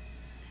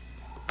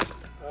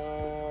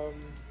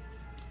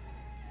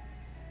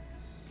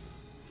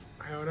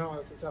 I don't know.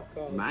 That's a tough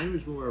call. Mine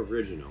was more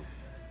original.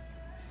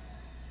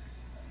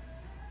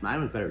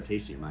 Mine was better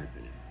tasting, in my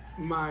opinion.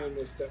 Mine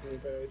is definitely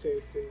better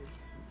tasting.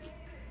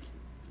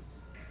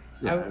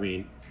 Yeah, I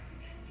mean,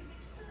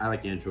 I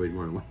like anchovies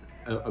more than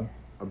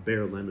a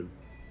bare lemon.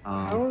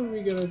 How are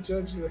we gonna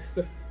judge this?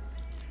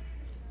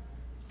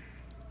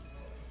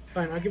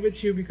 Fine, I'll give it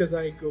to you because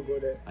I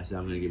googled it. I said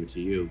I'm going to give it to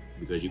you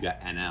because you got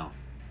NL,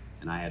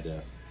 and I had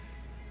to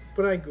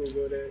but I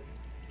googled it.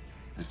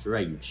 That's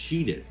right, you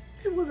cheated.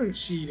 It wasn't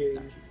cheating,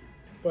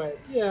 but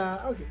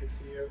yeah, I'll give it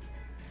to you.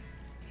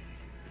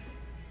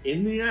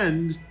 In the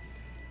end,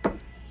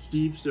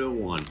 Steve still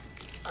won.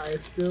 I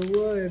still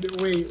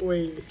would.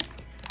 Wait.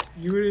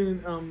 You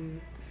didn't,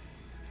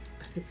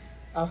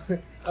 I'll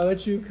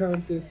let you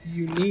count this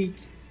unique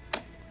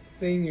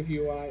thing if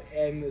you want,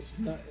 and this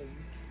nothing.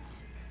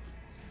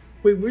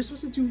 Wait, we're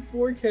supposed to do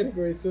 4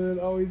 categories, so it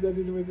always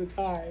ended with a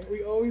tie.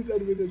 We always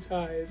end with a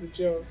tie as a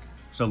joke.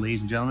 So,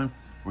 ladies and gentlemen,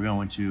 we're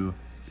going to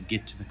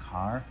get to the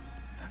car.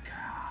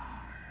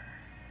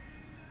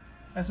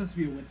 That's supposed to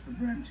be a whisper,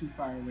 but I'm too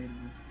far away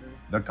to whisper.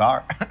 The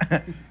car.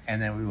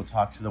 And then we will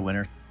talk to the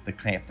winner, the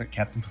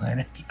Captain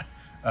Planet.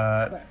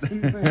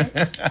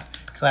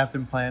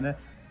 Clapton Planet.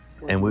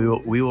 And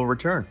we will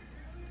return.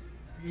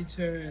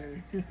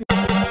 Return.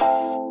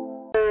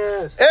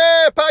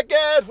 Hey,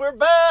 podcast, we're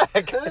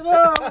back.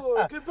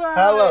 Hello. Goodbye.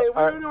 Hello. We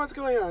don't know what's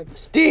going on.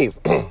 Steve.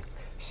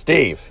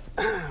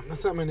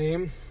 That's not my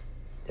name.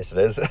 Yes, it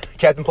is.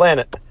 Captain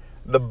Planet.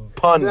 The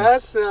puns.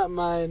 That's not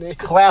my name.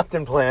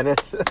 Clapton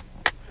Planet.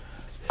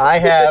 I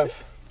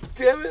have...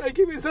 Damn it, I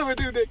give myself a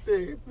new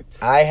nickname.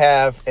 I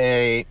have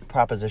a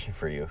proposition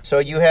for you. So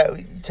you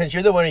have... Since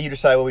you're the winner, you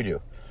decide what we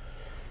do.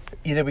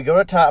 Either we go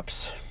to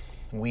Tops,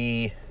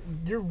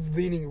 You're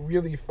leaning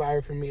really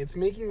far from me. It's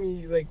making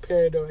me, like,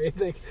 paranoid.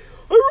 Like,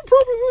 I have a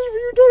proposition for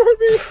you, don't hurt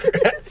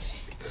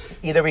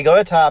me. Either we go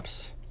to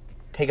Tops,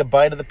 take a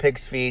bite of the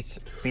pig's feet,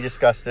 be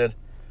disgusted,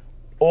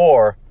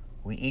 or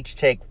we each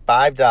take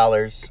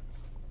 $5,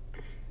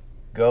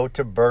 go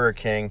to Burger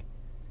King,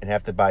 and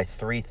have to buy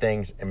 3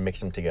 things and mix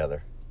them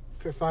together.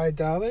 For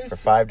 $5? For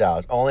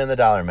 $5. Only on the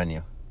dollar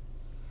menu.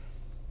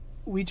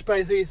 We each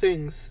buy 3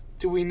 things.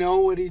 Do we know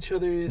what each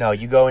other is? No,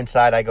 you go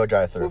inside, I go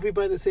drive through. What if we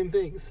buy the same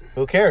things?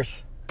 Who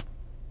cares?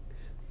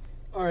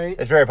 All right.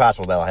 It's very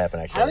possible that'll happen,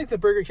 actually. I like the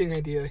Burger King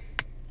idea. Do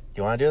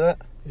you want to do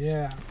that?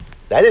 Yeah.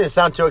 That didn't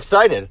sound too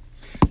excited.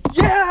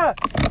 Yeah!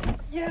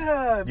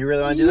 Yeah! You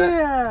really want to do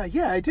that?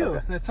 Yeah, I do.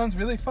 Okay. That sounds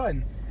really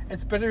fun.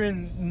 It's better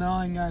than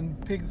gnawing on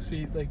pig's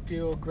feet like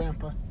dear old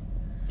grandpa.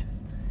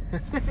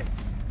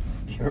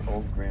 Dear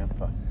old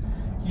grandpa.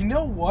 You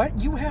know what?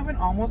 You haven't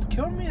almost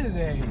killed me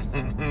today.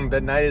 The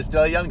night is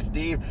still young,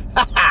 Steve.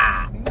 Ha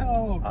ha!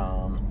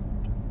 No.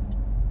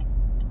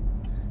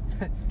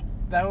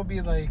 That would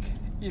be like,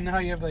 you know how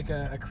you have like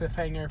a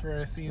cliffhanger for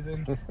a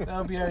season?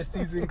 That'll be our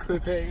season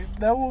cliffhanger.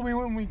 That will be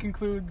when we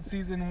conclude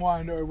season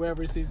 1 or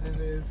whatever season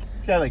it is.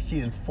 It's got like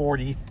season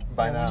 40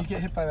 by now. When you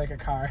get hit by like a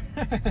car.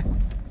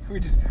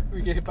 we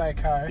get hit by a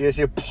car. You just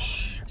hear,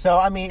 psh. So,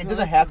 I mean, it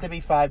doesn't have to be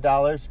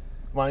 $5.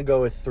 You want to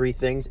go with 3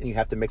 things and you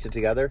have to mix it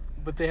together?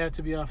 But they have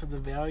to be off of the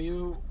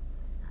value.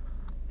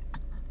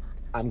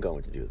 I'm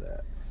going to do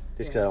that.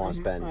 Just because I don't want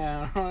to spend.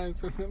 I don't want to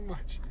spend that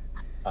much.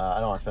 I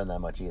don't want to spend that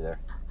much either.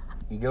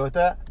 You go with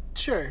that?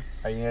 Sure.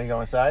 Are you going to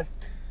go inside?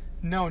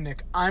 No,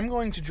 Nick. I'm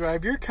going to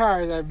drive your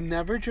car that I've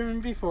never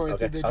driven before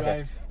through the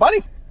drive.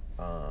 Buddy!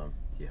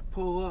 Yeah,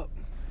 pull up.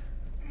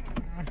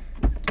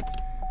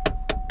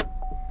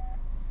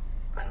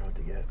 I don't know what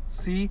to get.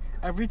 See,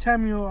 every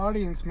time your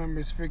audience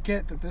members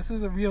forget that this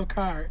is a real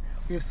car,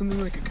 we have something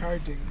like a car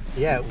ding.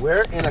 Yeah,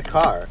 we're in a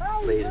car,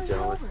 ladies and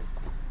gentlemen.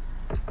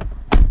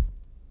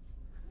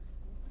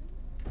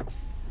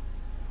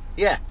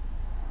 Yeah.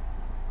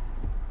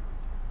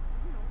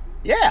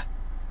 Yeah.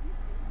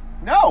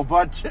 No,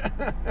 but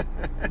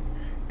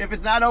if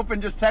it's not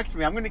open, just text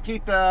me. I'm going to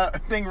keep the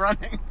thing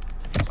running.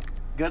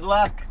 Good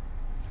luck.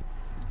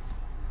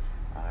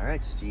 All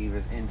right, Steve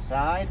is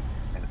inside,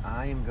 and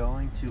I am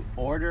going to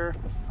order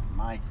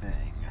my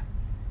thing.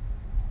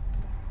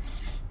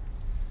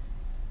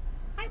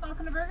 Hi,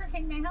 welcome to Burger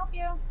King. May I help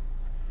you?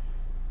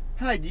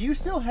 Hi, do you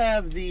still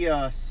have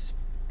the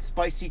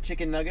spicy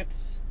chicken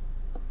nuggets?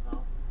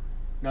 No.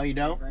 No, you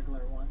don't?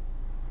 Regular one.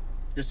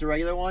 Just the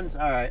regular ones?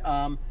 All right.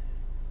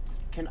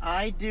 Can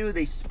I do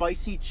the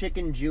spicy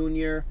chicken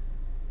junior,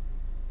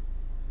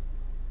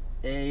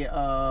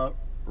 a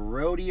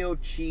rodeo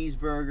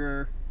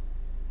cheeseburger,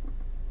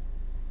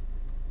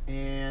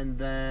 and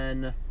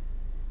then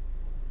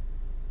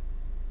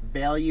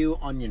value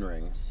onion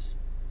rings?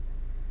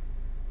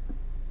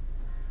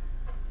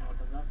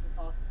 Disaster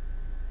sauce?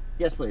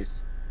 Yes,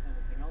 please.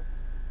 Anything else?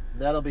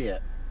 That'll be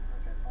it.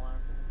 Okay, hold on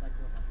for the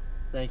second one.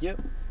 Thank you.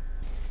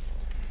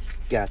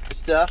 Got the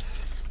stuff.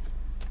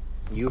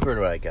 You heard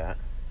what I got.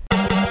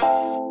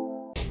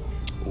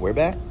 We're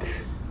back.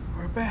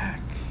 We're back.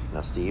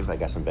 Now, Steve, I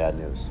got some bad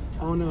news.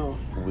 Oh no.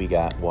 We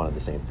got one of the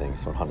same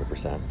things,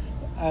 100%.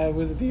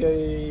 Was it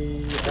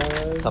the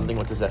Something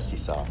with the zesty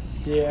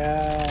sauce.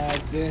 Yeah,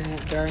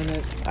 darn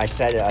it. I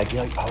said it. I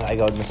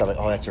go to myself like,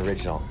 oh, that's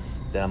original.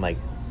 Then I'm like,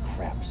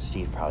 crap.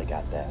 Steve probably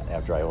got that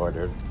after I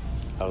ordered.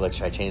 I was like,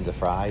 should I change the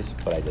fries?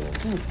 But I didn't.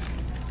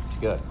 It's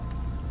good.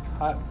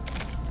 Hot.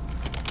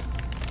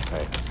 All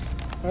right.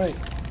 All right.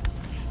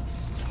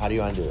 How do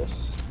you want to do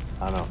this?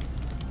 I don't know.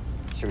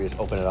 Should we just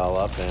open it all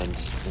up and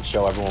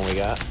show everyone what we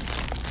got?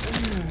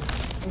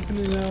 Open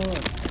it all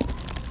up.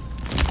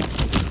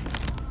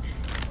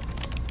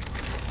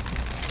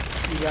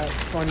 You got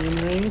onion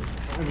rings.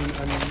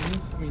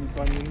 onions.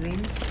 Bunion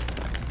rings.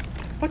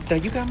 What the?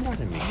 You got more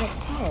than me.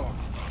 That's small.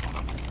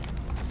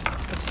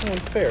 That's so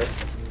unfair.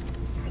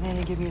 And then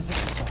they give me a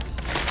zesty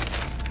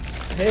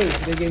sauce. Hey,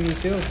 they gave me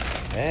two.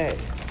 Hey.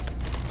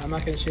 I'm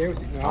not gonna share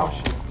with you. No, I'll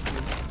share with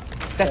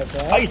you. That's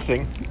that?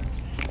 icing.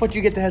 What'd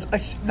you get that has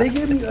icing? They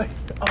gave me.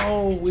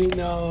 Oh wait,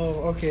 no.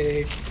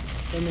 Okay,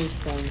 that makes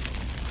sense.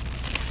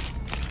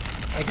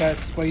 I got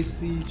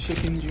spicy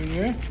chicken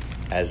junior.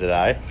 As did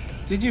I.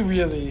 Did you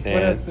really? What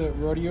And- else? A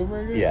rodeo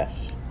burger?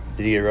 Yes.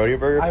 Did you get a rodeo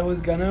burger? I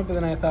was gonna, but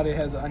then I thought it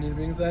has onion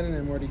rings on it, and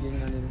I'm already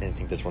getting onion. didn't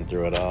think this one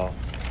through at all.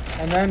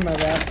 And then my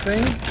last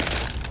thing,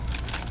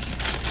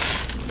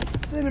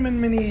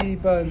 cinnamon mini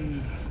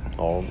buns.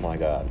 Oh my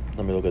god.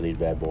 Let me look at these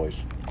bad boys.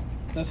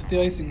 That's what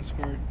the icing's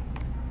for.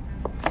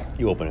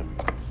 You open it.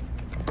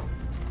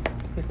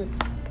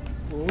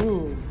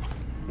 Ooh,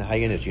 Now how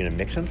you gonna do this? You gonna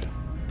mix them?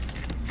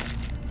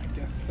 I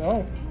guess so.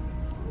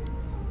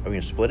 Are we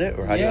gonna split it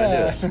or how do you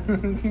wanna do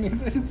this?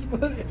 Mix it and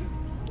split it.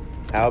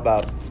 How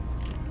about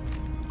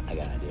I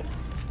got an idea.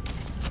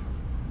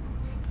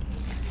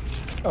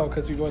 Oh,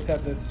 because we both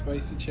have this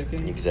spicy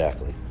chicken,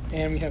 Exactly.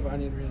 and we have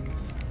onion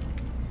rings.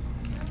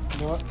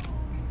 You know what?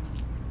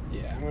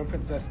 Yeah, I'm gonna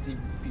put zesty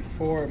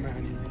before my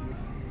onion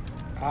rings.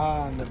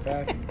 Ah, on the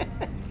back.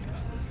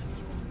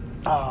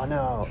 Oh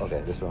no.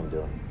 Okay, this is what I'm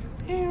doing.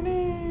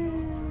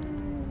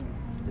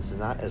 This is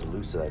not as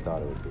loose as I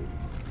thought it would be.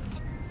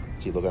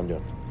 See, look what I'm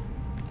doing.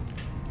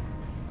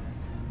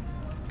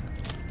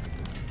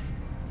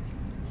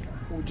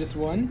 Oh, just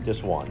one?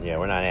 Just one. Yeah,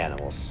 we're not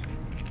animals.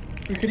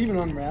 We could even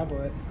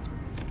unravel it.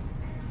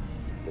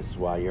 This is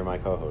why you're my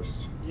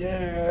co-host.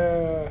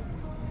 Yeah.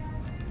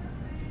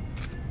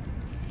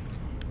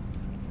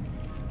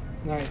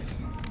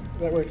 Nice.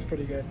 That works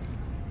pretty good.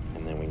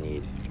 And then we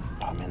need,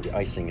 oh man, the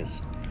icing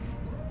is,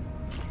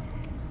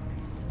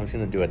 I'm just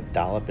gonna do a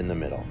dollop in the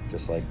middle,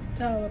 just like,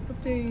 Dollop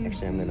of daisy.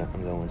 actually I'm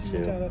going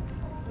to Dollop.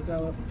 A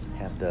dollop.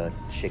 have the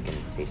chicken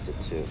taste it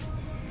too.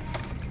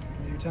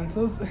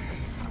 Utensils.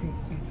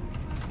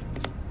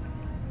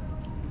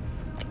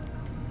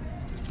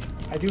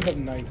 I do have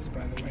knives,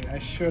 by the way. I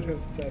should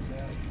have said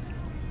that.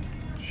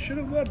 Should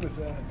have led with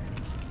that.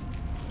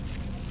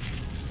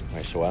 All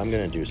right, so what I'm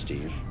gonna do,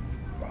 Steve,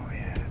 Oh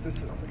yeah,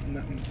 this looks like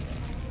nothing.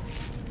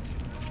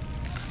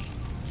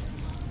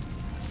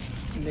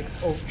 Nick's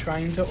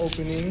trying to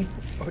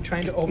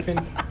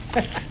open.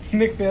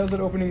 Nick fails at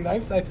opening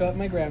knives. I failed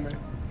my grammar.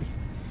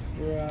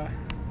 We're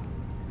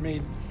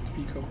made to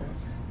be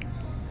co-hosts.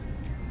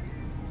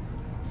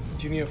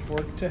 Do you need a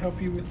fork to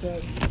help you with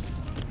that?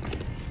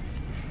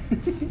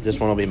 this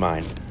one will be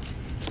mine.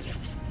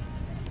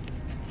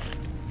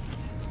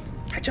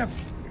 Ketchup.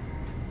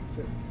 That's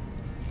it.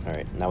 All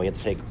right, now we have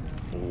to take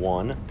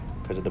one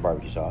because of the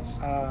barbecue sauce.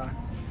 Now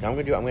I'm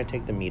gonna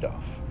take the meat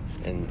off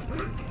and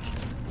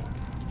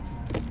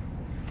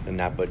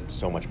not put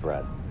so much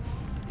bread.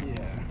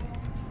 Yeah.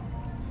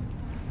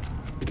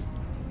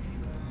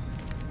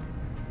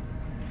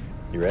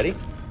 You ready?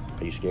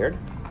 Are you scared?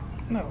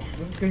 No,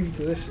 this is gonna be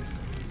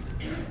delicious.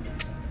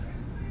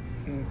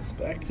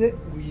 Inspect it.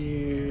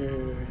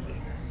 Weird.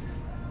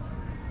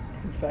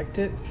 Infect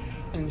it.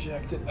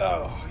 Inject it.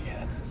 Oh, yeah,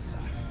 that's the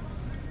stuff.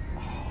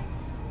 Oh,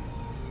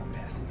 I'm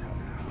passing out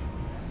now.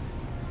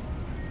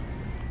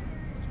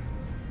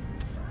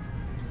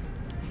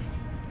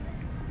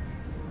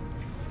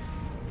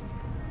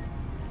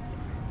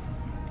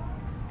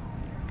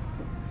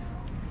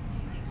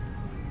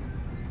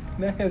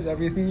 That has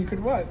everything you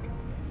could want.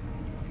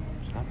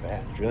 It's not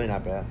bad. It's really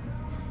not bad.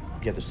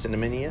 You get the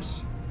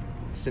cinnamoniness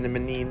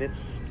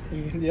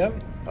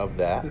Yep. of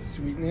that. The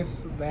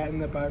sweetness, that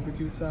and the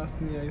barbecue sauce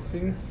and the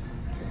icing.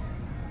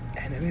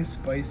 And it is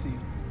spicy.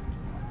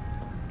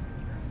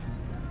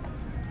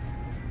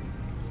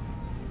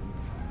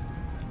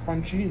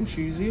 Crunchy and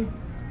cheesy.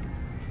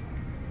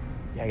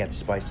 Yeah, I got the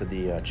spice of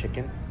the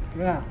chicken.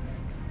 Yeah.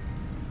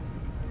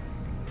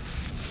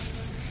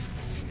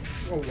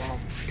 Oh, wow.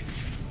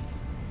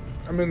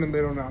 I'm in the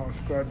middle now. It's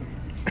good.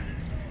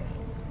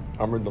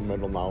 I'm in the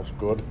middle now. It's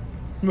good.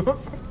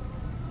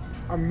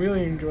 I'm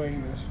really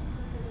enjoying this.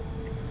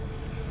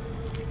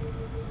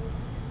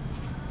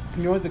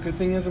 You know what the good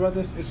thing is about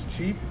this? It's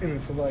cheap and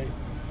it's light.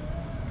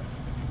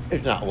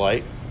 It's not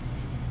light.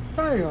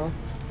 I know.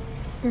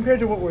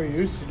 Compared to what we're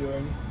used to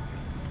doing.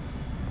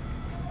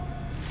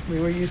 I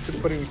mean, we're used to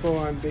putting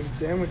full-on big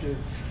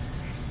sandwiches.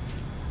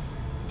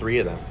 3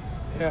 of them.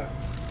 Yeah.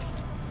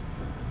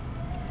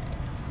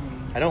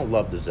 I don't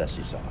love the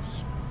zesty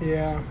sauce.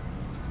 Yeah.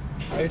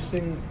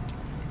 Icing.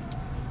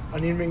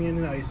 Onion ring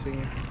and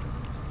icing.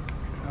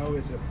 How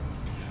is it?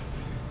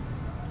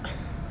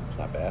 It's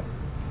not bad.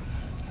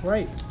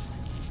 Right.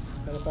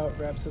 That about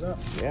wraps it up.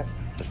 Yeah.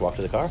 Just walk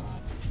to the car.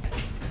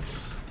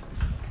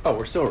 Oh,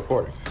 we're still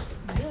recording.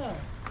 Yeah.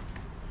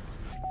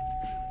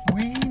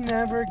 We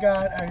never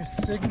got our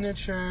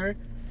signature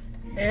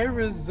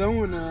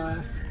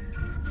Arizona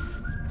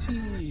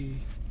tea.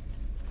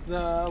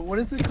 The, what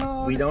is it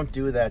called? We don't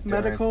do that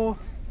during, Medical.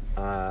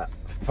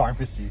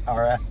 pharmacy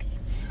RX.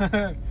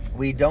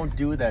 We don't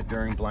do that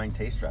during blind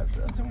taste drives,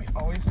 though. Don't we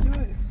always do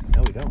it?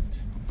 No, we don't.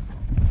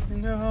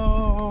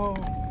 No.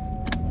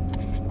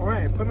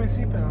 Alright, put my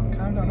seatbelt on.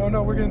 Calm down.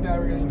 No, we're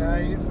gonna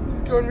die. He's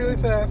going really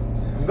fast.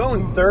 I'm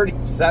going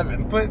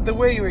 37. But the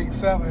way you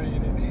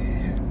accelerated.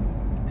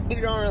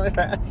 You're going really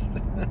fast.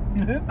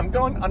 I'm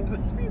going under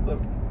the speed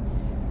limit.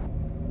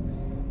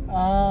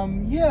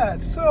 Yeah,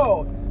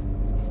 so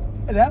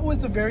that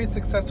was a very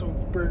successful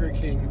Burger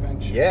King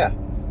adventure. Yeah.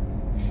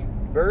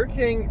 Burger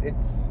King,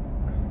 it's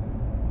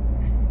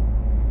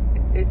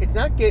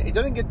not get. It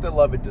doesn't get the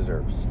love it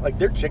deserves. Like,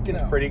 their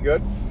chicken's pretty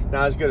good.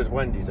 Not as good as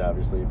Wendy's,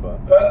 obviously, but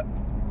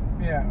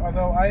yeah.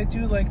 Although I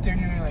do like their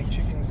new like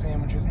chicken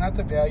sandwiches, not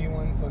the value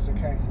ones. Those are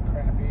kind of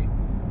crappy.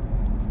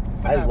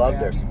 But I not love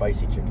bad. their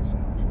spicy chicken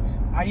sandwiches.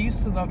 I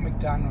used to love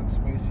McDonald's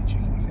spicy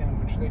chicken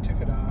sandwich. They took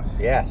it off.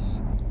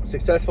 Yes.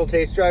 Successful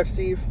taste drive,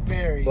 Steve.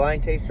 Very.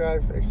 Blind taste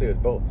drive. Actually, it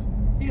was both.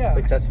 Yeah.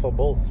 Successful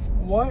both.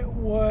 What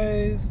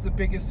was the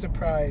biggest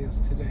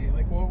surprise today?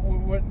 Like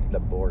what?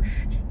 The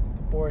borscht.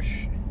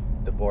 Borscht.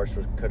 The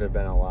borscht could have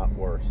been a lot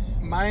worse.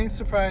 My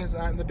surprise,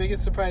 the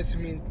biggest surprise for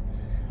me,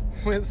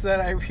 was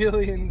that I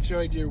really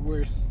enjoyed your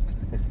worst.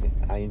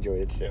 I enjoyed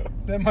it too.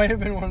 That might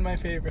have been one of my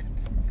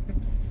favorites.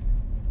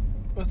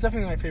 It was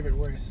definitely my favorite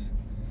worst.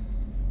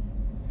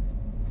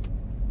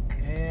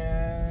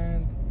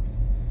 And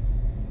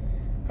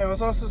I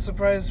was also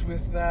surprised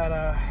with that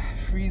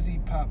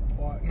Freezy Pop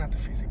water, not the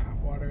Freezy Pop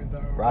water,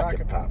 the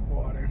Rocket Pop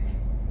water.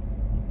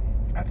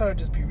 I thought it'd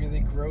just be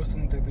really gross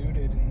and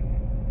diluted and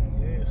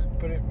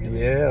but it really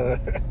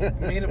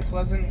made a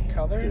pleasant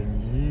color.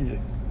 And it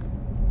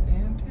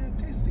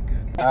tasted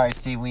good. All right,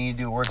 Steve, we need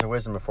to do words of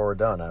wisdom before we're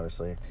done,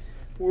 obviously.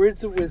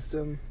 Words of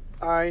wisdom,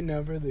 I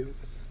never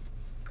lose.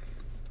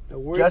 The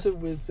words of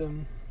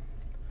wisdom.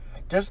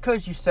 Just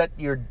because you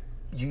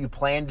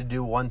plan to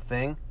do one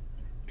thing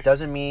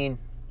doesn't mean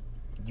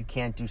you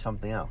can't do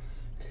something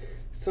else.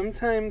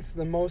 Sometimes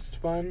the most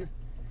fun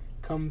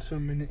comes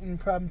from an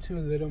impromptu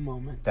little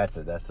moment. That's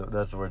it. That's the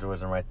words of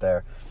wisdom right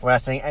there. We're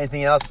not saying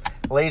anything else.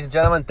 Ladies and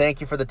gentlemen, thank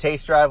you for the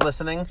taste drive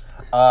listening.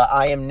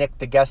 I am Nick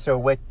the Guesser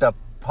with the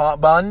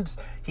buns.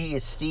 He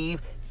is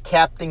Steve,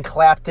 Captain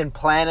Clapton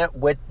Planet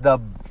with the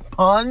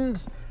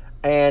puns.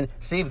 And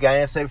Steve, got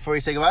anything to say before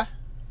you say goodbye?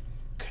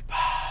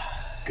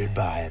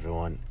 Goodbye,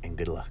 everyone, and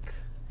good luck.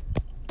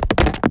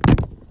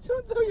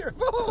 Don't throw your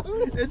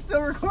phone. It's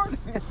still recording.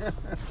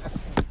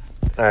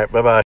 All right, bye-bye.